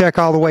and check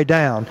all the way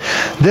down.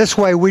 This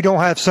way we don't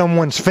have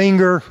someone's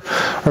finger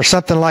or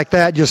something like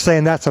that just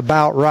saying that's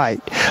about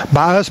right.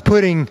 By us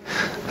putting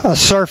a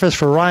surface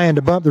for Ryan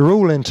to bump the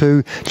rule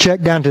into,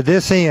 check down to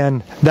this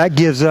end, that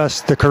gives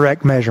us the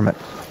correct measurement.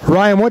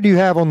 Ryan, what do you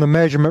have on the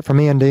measurement from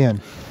end to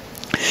end?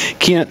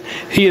 Kent,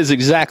 he is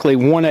exactly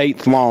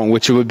 1/8 long,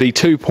 which would be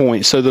 2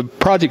 points. So the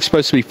project's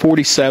supposed to be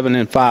 47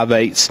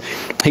 5/8.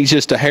 He's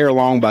just a hair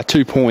long by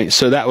 2 points.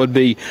 So that would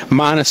be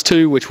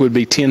 -2, which would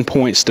be 10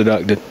 points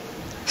deducted.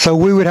 So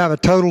we would have a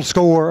total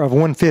score of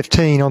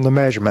 115 on the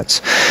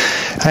measurements.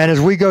 And as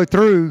we go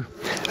through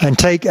and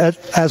take,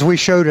 as we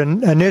showed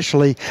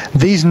initially,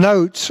 these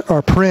notes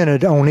are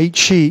printed on each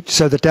sheet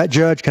so that that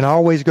judge can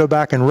always go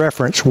back and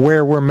reference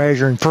where we're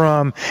measuring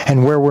from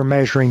and where we're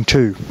measuring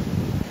to.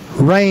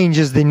 Range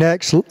is the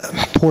next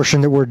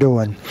portion that we're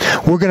doing.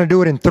 We're going to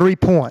do it in 3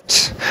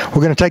 points.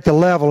 We're going to take the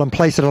level and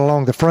place it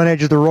along the front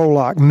edge of the roll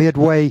lock,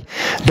 midway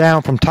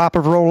down from top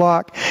of roll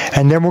lock,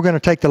 and then we're going to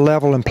take the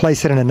level and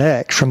place it in an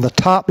X from the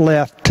top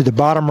left to the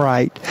bottom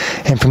right,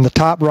 and from the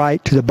top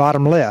right to the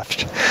bottom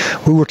left.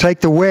 We will take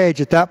the wedge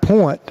at that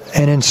point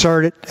and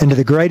insert it into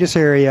the greatest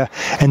area,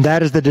 and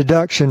that is the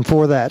deduction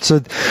for that.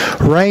 So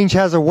range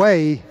has a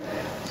way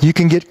you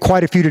can get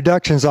quite a few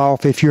deductions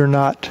off if you're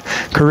not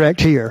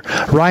correct here.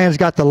 Ryan's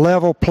got the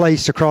level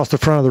placed across the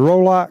front of the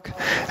roll lock,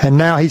 and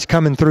now he's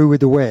coming through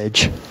with the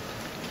wedge.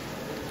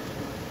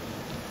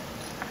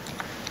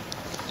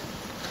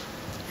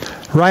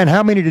 Ryan,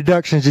 how many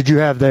deductions did you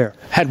have there?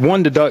 Had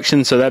 1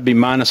 deduction, so that'd be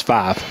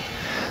 -5.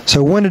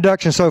 So 1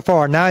 deduction so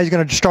far. Now he's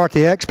going to start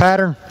the X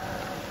pattern.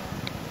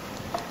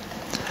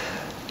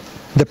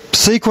 The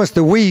sequence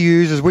that we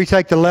use is we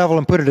take the level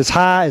and put it as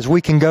high as we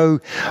can go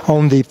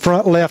on the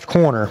front left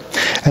corner,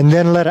 and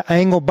then let it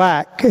angle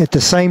back at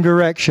the same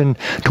direction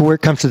to where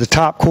it comes to the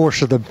top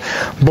course of the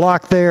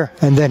block there,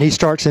 and then he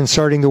starts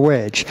inserting the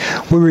wedge.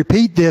 We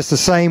repeat this the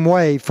same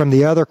way from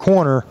the other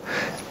corner,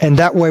 and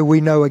that way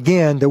we know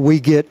again that we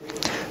get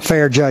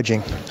fair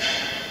judging.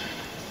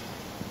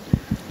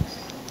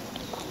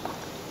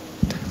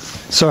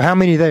 So how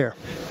many there?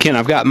 Ken,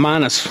 I've got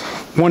minus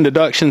 1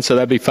 deduction, so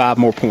that'd be 5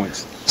 more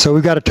points. So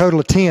we've got a total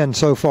of 10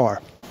 so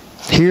far.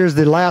 Here's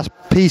the last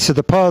piece of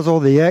the puzzle,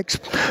 the X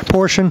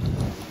portion.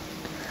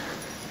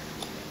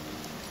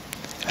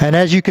 And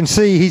as you can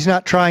see, he's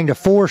not trying to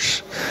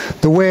force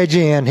the wedge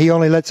in. He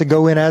only lets it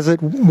go in as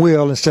it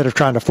will instead of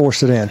trying to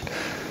force it in.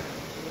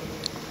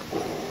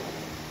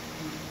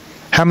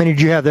 How many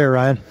did you have there,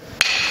 Ryan?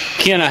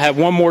 Ken, I have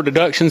 1 more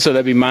deduction, so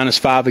that'd be minus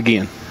 5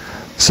 again.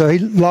 So he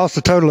lost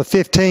a total of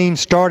 15,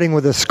 starting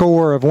with a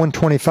score of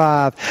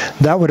 125.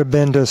 That would have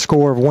been to a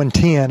score of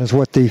 110 is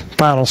what the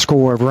final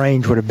score of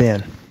range would have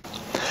been.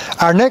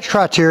 Our next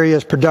criteria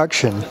is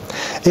production.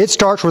 It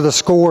starts with a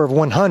score of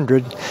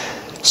 100.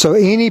 So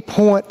any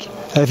point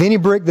of any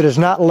brick that is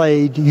not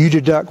laid, you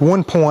deduct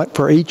 1 point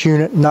for each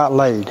unit not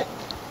laid.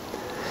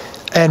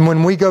 And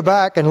when we go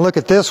back and look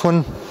at this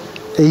one,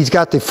 he's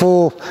got the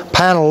full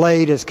panel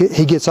laid.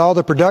 He gets all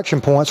the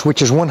production points,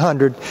 which is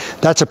 100.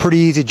 That's a pretty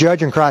easy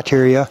judging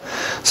criteria.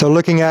 So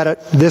looking at it,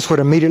 this would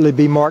immediately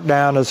be marked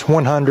down as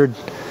 100.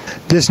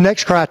 This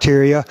next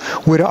criteria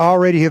would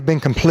already have been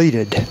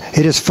completed.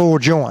 It is full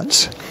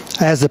joints.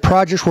 As the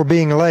projects were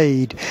being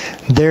laid,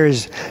 there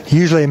is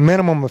usually a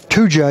minimum of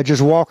 2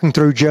 judges walking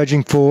through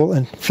judging full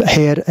and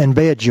head and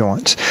bed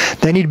joints.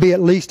 They need to be at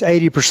least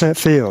 80%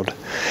 filled.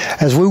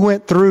 As we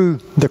went through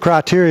the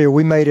criteria,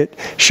 we made it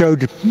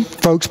showed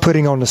folks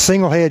putting on the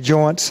single head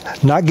joints,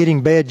 not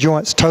getting bed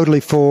joints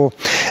totally full,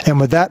 and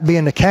with that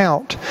being the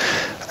count,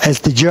 as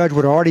the judge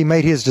would have already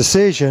made his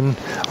decision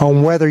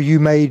on whether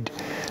you made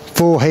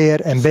full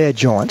head and bed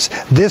joints.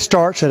 This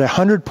starts at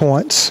 100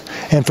 points,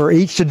 and for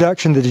each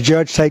deduction that the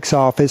judge takes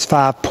off is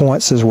 5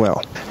 points as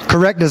well.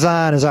 Correct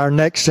design is our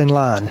next in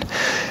line.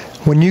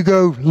 When you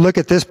go look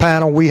at this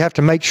panel, we have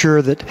to make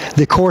sure that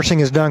the coursing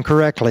is done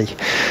correctly.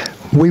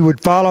 We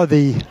would follow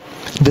the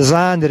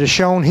design that is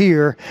shown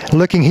here.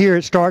 Looking here,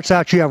 it starts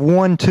out, you have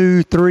 1,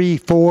 2, 3,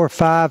 4,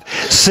 5,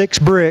 6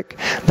 brick.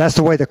 That's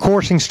the way the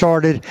coursing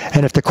started,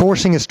 and if the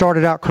coursing is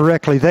started out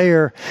correctly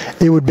there,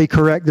 it would be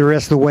correct the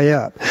rest of the way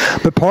up.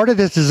 But part of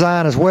this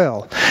design as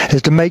well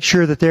is to make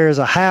sure that there is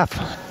a half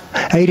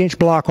 8-inch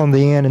block on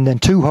the end and then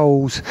 2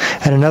 holes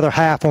and another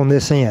half on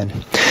this end.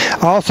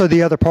 Also,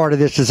 the other part of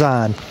this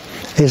design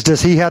is,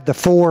 does he have the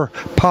 4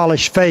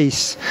 polished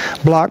face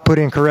block put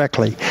in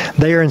correctly?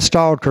 They are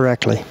installed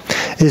correctly.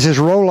 Is his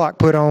roll lock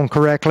put on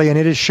correctly? And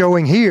it is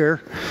showing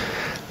here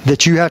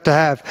that you have to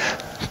have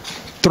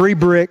 3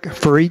 brick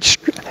for each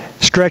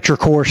stretcher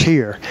course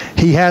here.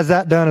 He has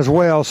that done as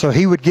well, so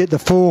he would get the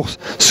full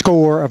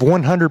score of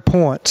 100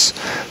 points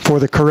for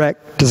the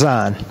correct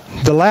design.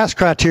 The last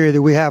criteria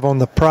that we have on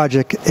the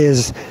project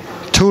is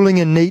tooling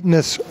and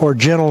neatness or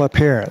general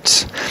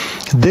appearance.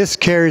 This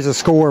carries a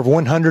score of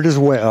 100 as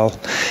well,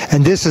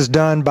 and this is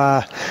done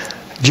by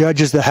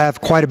judges that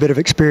have quite a bit of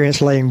experience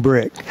laying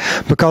brick,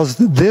 because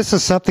this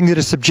is something that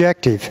is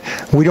subjective.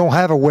 We don't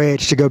have a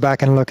wedge to go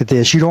back and look at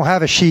this. You don't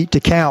have a sheet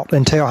to count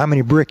and tell how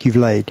many brick you've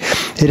laid.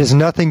 It is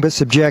nothing but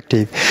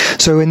subjective.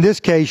 So in this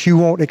case, you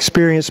want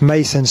experienced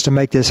masons to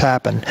make this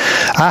happen.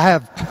 I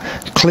have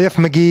Cliff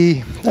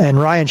McGee and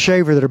Ryan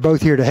Shaver that are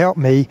both here to help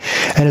me,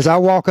 and as I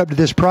walk up to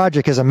this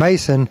project as a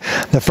mason,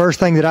 the first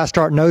thing that I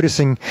start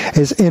noticing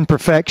is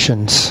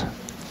imperfections.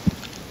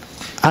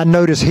 I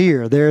notice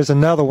here, there's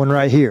another one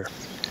right here.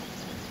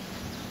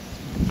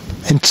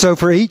 And so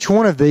for each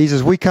one of these,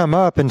 as we come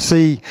up and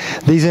see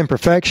these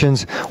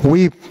imperfections,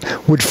 we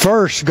would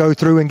first go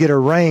through and get a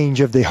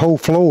range of the whole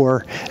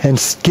floor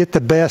and get the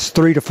best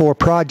 3 to 4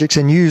 projects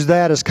and use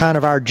that as kind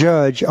of our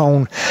judge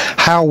on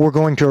how we're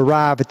going to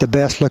arrive at the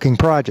best looking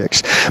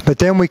projects. But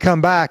then we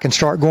come back and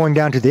start going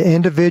down to the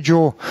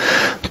individual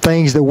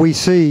things that we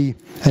see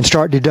and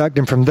start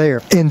deducting from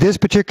there. In this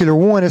particular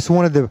one, it's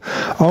one of the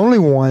only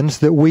ones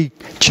that we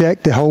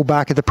check the whole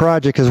back of the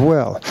project as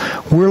well.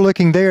 We're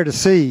looking there to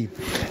see,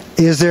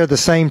 is there the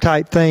same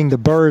type thing, the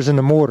burrs in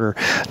the mortar?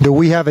 Do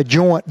we have a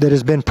joint that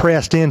has been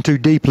pressed in too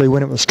deeply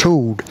when it was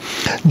tooled?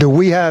 Do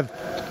we have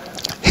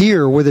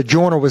here where the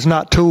joiner was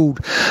not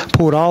tooled,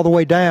 pulled all the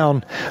way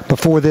down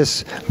before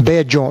this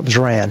bed joint was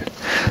ran?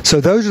 So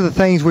those are the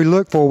things we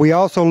look for. We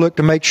also look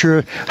to make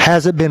sure,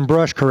 has it been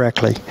brushed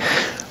correctly?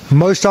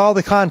 Most all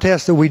the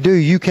contests that we do,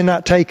 you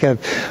cannot take a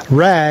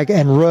rag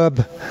and rub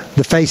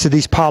the face of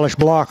these polished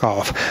block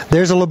off.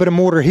 There's a little bit of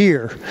mortar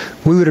here.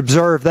 We would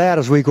observe that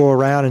as we go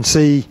around and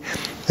see.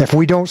 If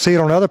we don't see it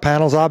on other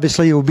panels,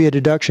 obviously it will be a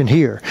deduction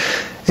here.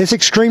 It's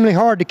extremely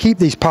hard to keep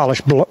these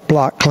polished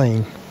block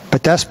clean,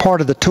 but that's part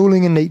of the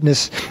tooling and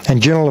neatness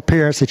and general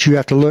appearance that you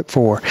have to look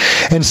for.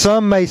 And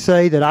some may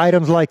say that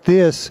items like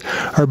this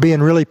are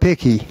being really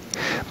picky,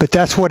 but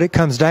that's what it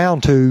comes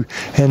down to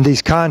in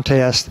these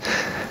contests.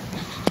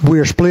 We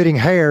are splitting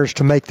hairs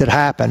to make that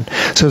happen.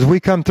 So as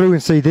we come through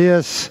and see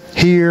this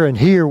here and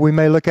here, we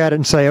may look at it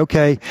and say,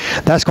 okay,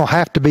 that's going to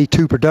have to be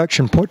 2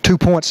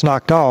 points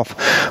knocked off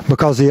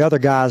because the other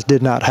guys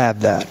did not have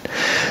that.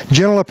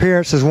 General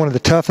appearance is one of the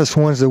toughest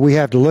ones that we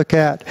have to look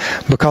at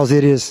because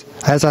it is,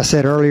 as I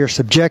said earlier,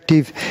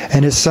 subjective,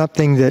 and it's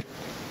something that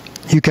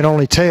you can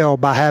only tell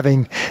by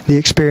having the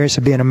experience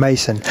of being a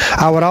mason.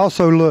 I would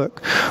also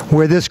look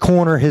where this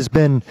corner has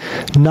been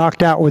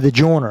knocked out with a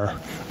joiner.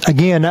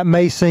 Again, that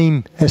may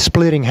seem as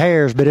splitting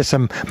hairs, but it's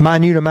a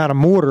minute amount of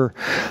mortar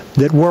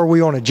that, were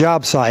we on a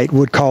job site,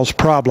 would cause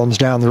problems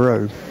down the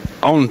road.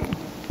 On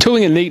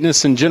tooling and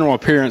neatness and general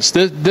appearance,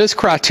 this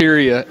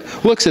criteria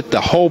looks at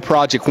the whole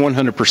project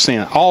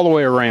 100%, all the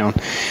way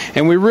around.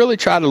 And we really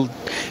try to,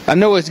 I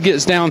know it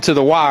gets down to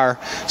the wire,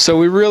 so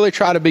we really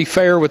try to be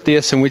fair with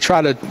this, and we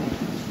try to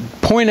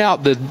point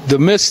out the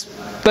missed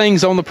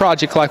things on the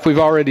project like we've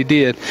already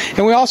did.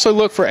 And we also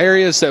look for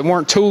areas that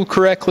weren't tooled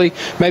correctly,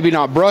 maybe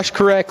not brushed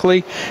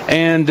correctly,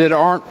 and that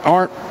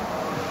aren't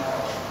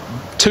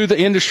to the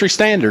industry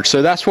standard.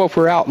 So that's what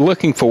we're out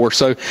looking for.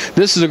 So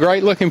this is a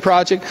great looking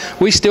project.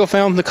 We still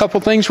found a couple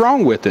things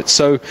wrong with it.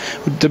 So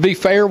to be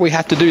fair, we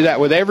have to do that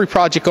with every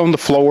project on the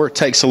floor. It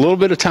takes a little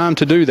bit of time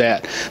to do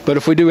that. But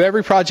if we do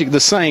every project the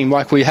same,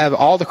 like we have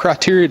all the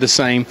criteria the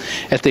same,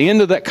 at the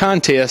end of that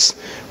contest,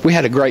 we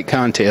had a great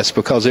contest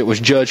because it was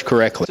judged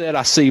correctly.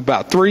 I see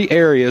about 3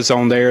 areas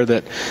on there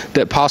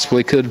that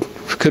possibly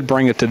could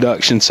bring a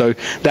deduction. So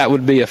that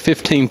would be a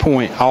 15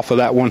 point off of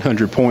that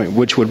 100 point,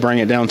 which would bring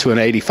it down to an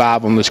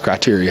 85 on this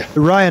criteria.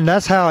 Ryan,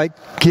 that's how it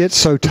gets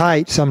so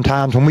tight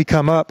sometimes when we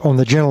come up on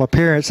the general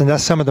appearance, and that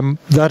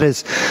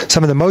is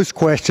some of the most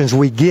questions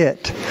we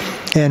get.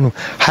 And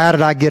how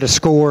did I get a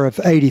score of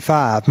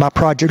 85? My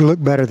project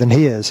looked better than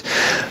his.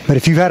 But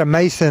if you've had a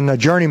mason, a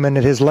journeyman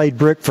that has laid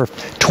brick for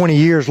 20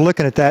 years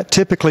looking at that,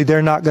 typically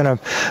they're not going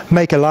to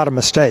make a lot of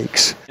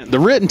mistakes. The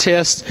written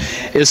test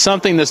is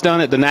something that's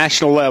done at the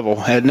national level,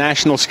 at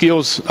National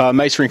Skills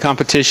Masonry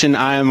Competition.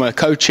 I am a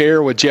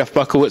co-chair with Jeff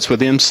Buckowitz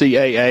with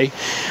MCAA.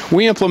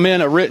 We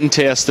implement a written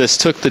test that's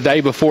took the day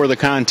before the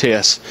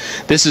contest.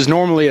 This is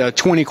normally a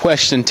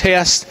 20-question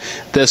test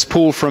that's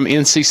pulled from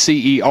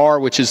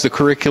NCCER, which is the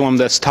curriculum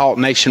that's taught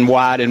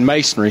nationwide in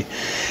masonry.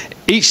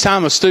 Each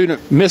time a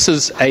student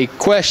misses a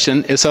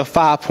question, it's a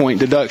 5-point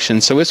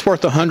deduction, so it's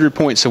worth 100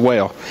 points as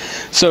well.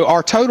 So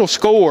our total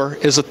score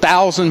is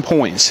 1,000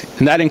 points,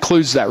 and that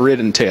includes that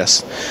written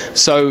test.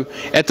 So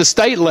at the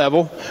state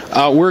level,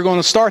 we're going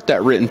to start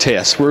that written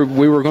test.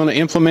 We were going to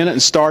implement it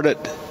and start it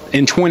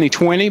in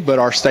 2020, but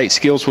our state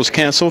skills was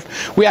canceled.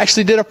 We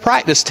actually did a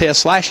practice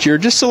test last year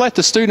just to let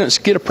the students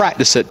get a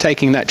practice at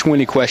taking that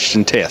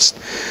 20-question test.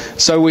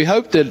 So we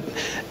hope that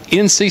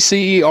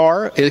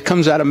NCCER, it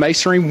comes out of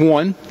Masonry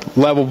 1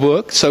 level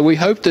book, so we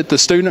hope that the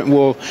student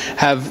will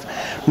have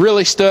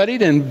really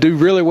studied and do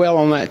really well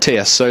on that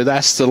test. So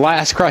that's the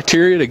last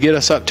criteria to get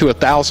us up to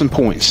 1,000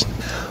 points.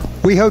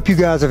 We hope you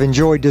guys have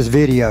enjoyed this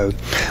video.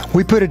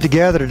 We put it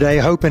together today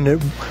hoping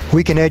that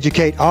we can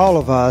educate all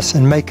of us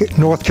and make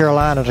North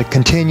Carolina to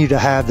continue to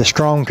have the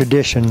strong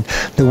tradition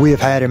that we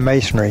have had in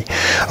masonry.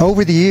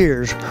 Over the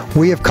years,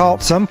 we have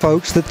caught some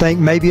folks that think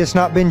maybe it's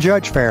not been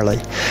judged fairly.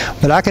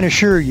 But I can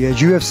assure you, as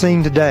you have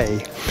seen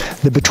today,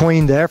 that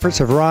between the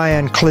efforts of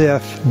Ryan,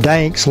 Cliff,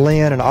 Danks,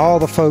 Lynn, and all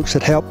the folks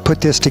that helped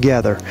put this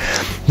together,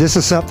 this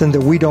is something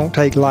that we don't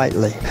take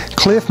lightly.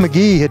 Cliff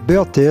McGee had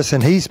built this,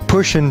 and he's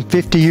pushing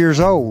 50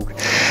 years old.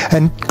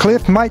 And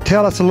Cliff might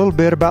tell us a little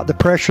bit about the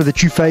pressure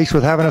that you face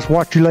with having us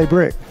watch you lay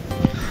brick.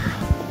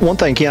 One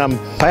thing, Ken, I'm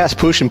past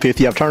pushing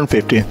 50. I've turned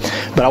 50.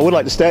 But I would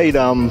like to state,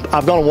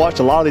 I've gone and watched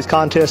a lot of these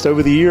contests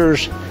over the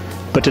years,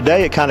 but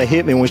today it kind of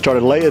hit me when we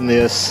started laying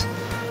this.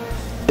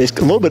 It's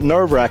a little bit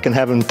nerve-wracking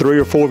having 3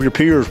 or 4 of your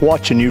peers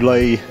watching you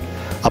lay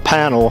a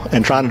panel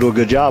and trying to do a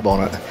good job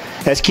on it.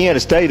 As Ken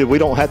has stated, we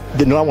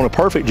did not want a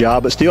perfect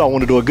job, but still I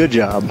want to do a good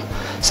job.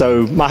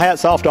 So my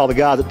hat's off to all the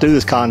guys that do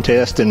this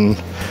contest and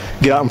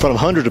get out in front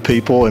of hundreds of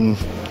people and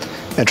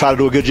try to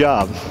do a good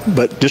job.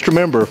 But just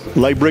remember,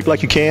 lay brick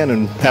like you can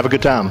and have a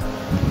good time.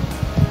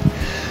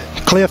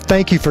 Cliff,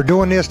 thank you for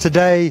doing this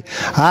today.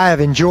 I have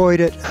enjoyed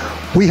it.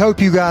 We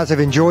hope you guys have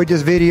enjoyed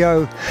this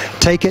video.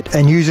 Take it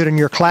and use it in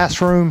your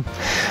classroom.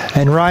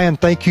 And Ryan,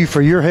 thank you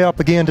for your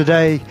help again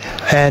today,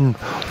 and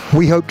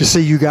we hope to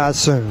see you guys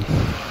soon.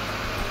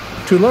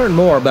 To learn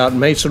more about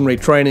masonry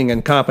training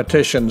and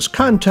competitions,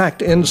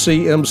 contact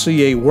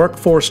NCMCA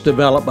Workforce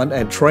Development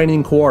and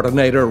Training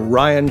Coordinator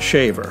Ryan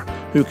Shaver,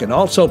 who can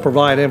also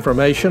provide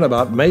information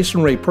about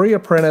masonry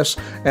pre-apprentice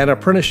and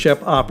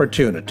apprenticeship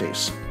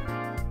opportunities.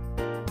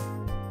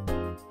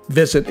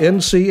 Visit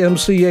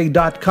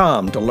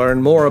ncmca.com to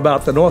learn more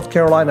about the North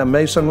Carolina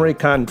Masonry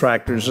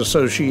Contractors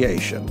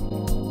Association.